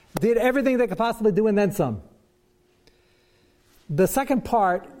did everything they could possibly do and then some. The second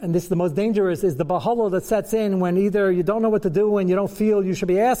part, and this is the most dangerous, is the bahala that sets in when either you don't know what to do and you don't feel you should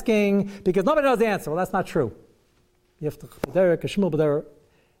be asking because nobody knows the answer. Well, that's not true. You have to,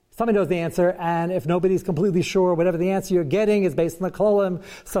 somebody knows the answer, and if nobody's completely sure, whatever the answer you're getting is based on the klolim,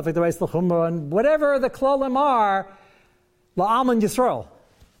 stuff like the Reis L'chumra, and whatever the klolim are, la'aman Yisrael.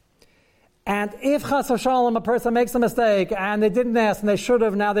 And if chas v'shalom, a person makes a mistake and they didn't ask and they should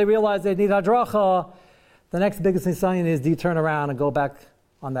have, now they realize they need hadracha, the next biggest insight is, do you turn around and go back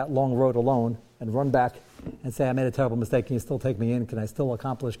on that long road alone and run back and say, I made a terrible mistake, can you still take me in? Can I still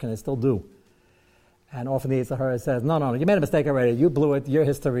accomplish? Can I still do? And often the Yetzer Hara says, no, you made a mistake already. You blew it. Your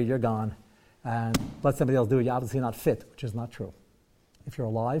history, you're gone. And let somebody else do it. You're obviously not fit, which is not true. If you're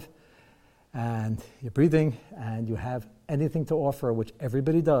alive and you're breathing and you have anything to offer, which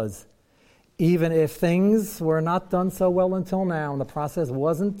everybody does, even if things were not done so well until now and the process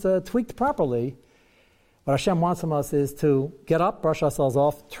wasn't tweaked properly, what Hashem wants from us is to get up, brush ourselves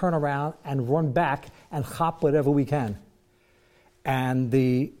off, turn around, and run back and chop whatever we can. And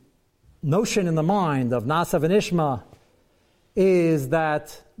the notion in the mind of Nasa v'Nishma is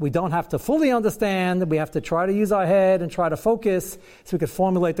that we don't have to fully understand, we have to try to use our head and try to focus so we can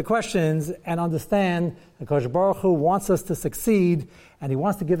formulate the questions and understand that Kodesh Baruch Hu wants us to succeed, and He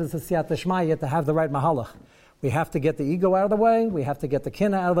wants to give us a siyat d'shmaya to have the right mahalach. We have to get the ego out of the way, we have to get the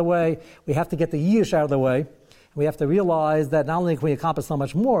kina out of the way, we have to get the yish out of the way. We have to realize that not only can we accomplish so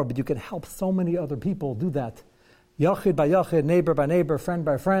much more, but you can help so many other people do that. Yachid by yachid, neighbor by neighbor, friend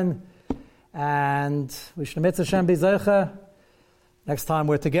by friend. And we should mitzvah Hashem b'zeicha. Next time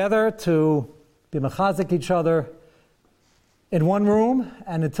we're together to be mechazik each other in one room,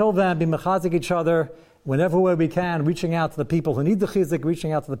 and until then be mechazik each other whenever way we can, reaching out to the people who need the chizik,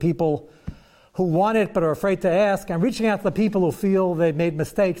 reaching out to the people who want it but are afraid to ask, and reaching out to the people who feel they've made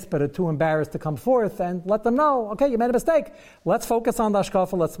mistakes but are too embarrassed to come forth, and let them know, okay, you made a mistake. Let's focus on the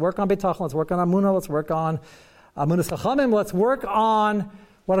hashkafa, let's work on bitachon, let's work on amunah, let's work on amunas chachamim, let's work on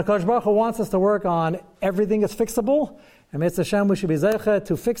what HaKadosh Baruch Hu wants us to work on. Everything is fixable, and Mitzvah Hashem, we should be zeicha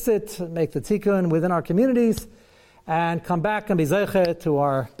to fix it, make the tikkun within our communities, and come back and be zeicha to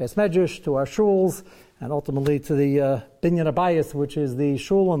our Beis Medrash, to our shuls, and ultimately to the Binyan Abayis, which is the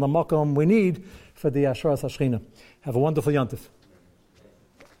shul and the makom we need for the Ashras HaShechina. Have a wonderful Yontif.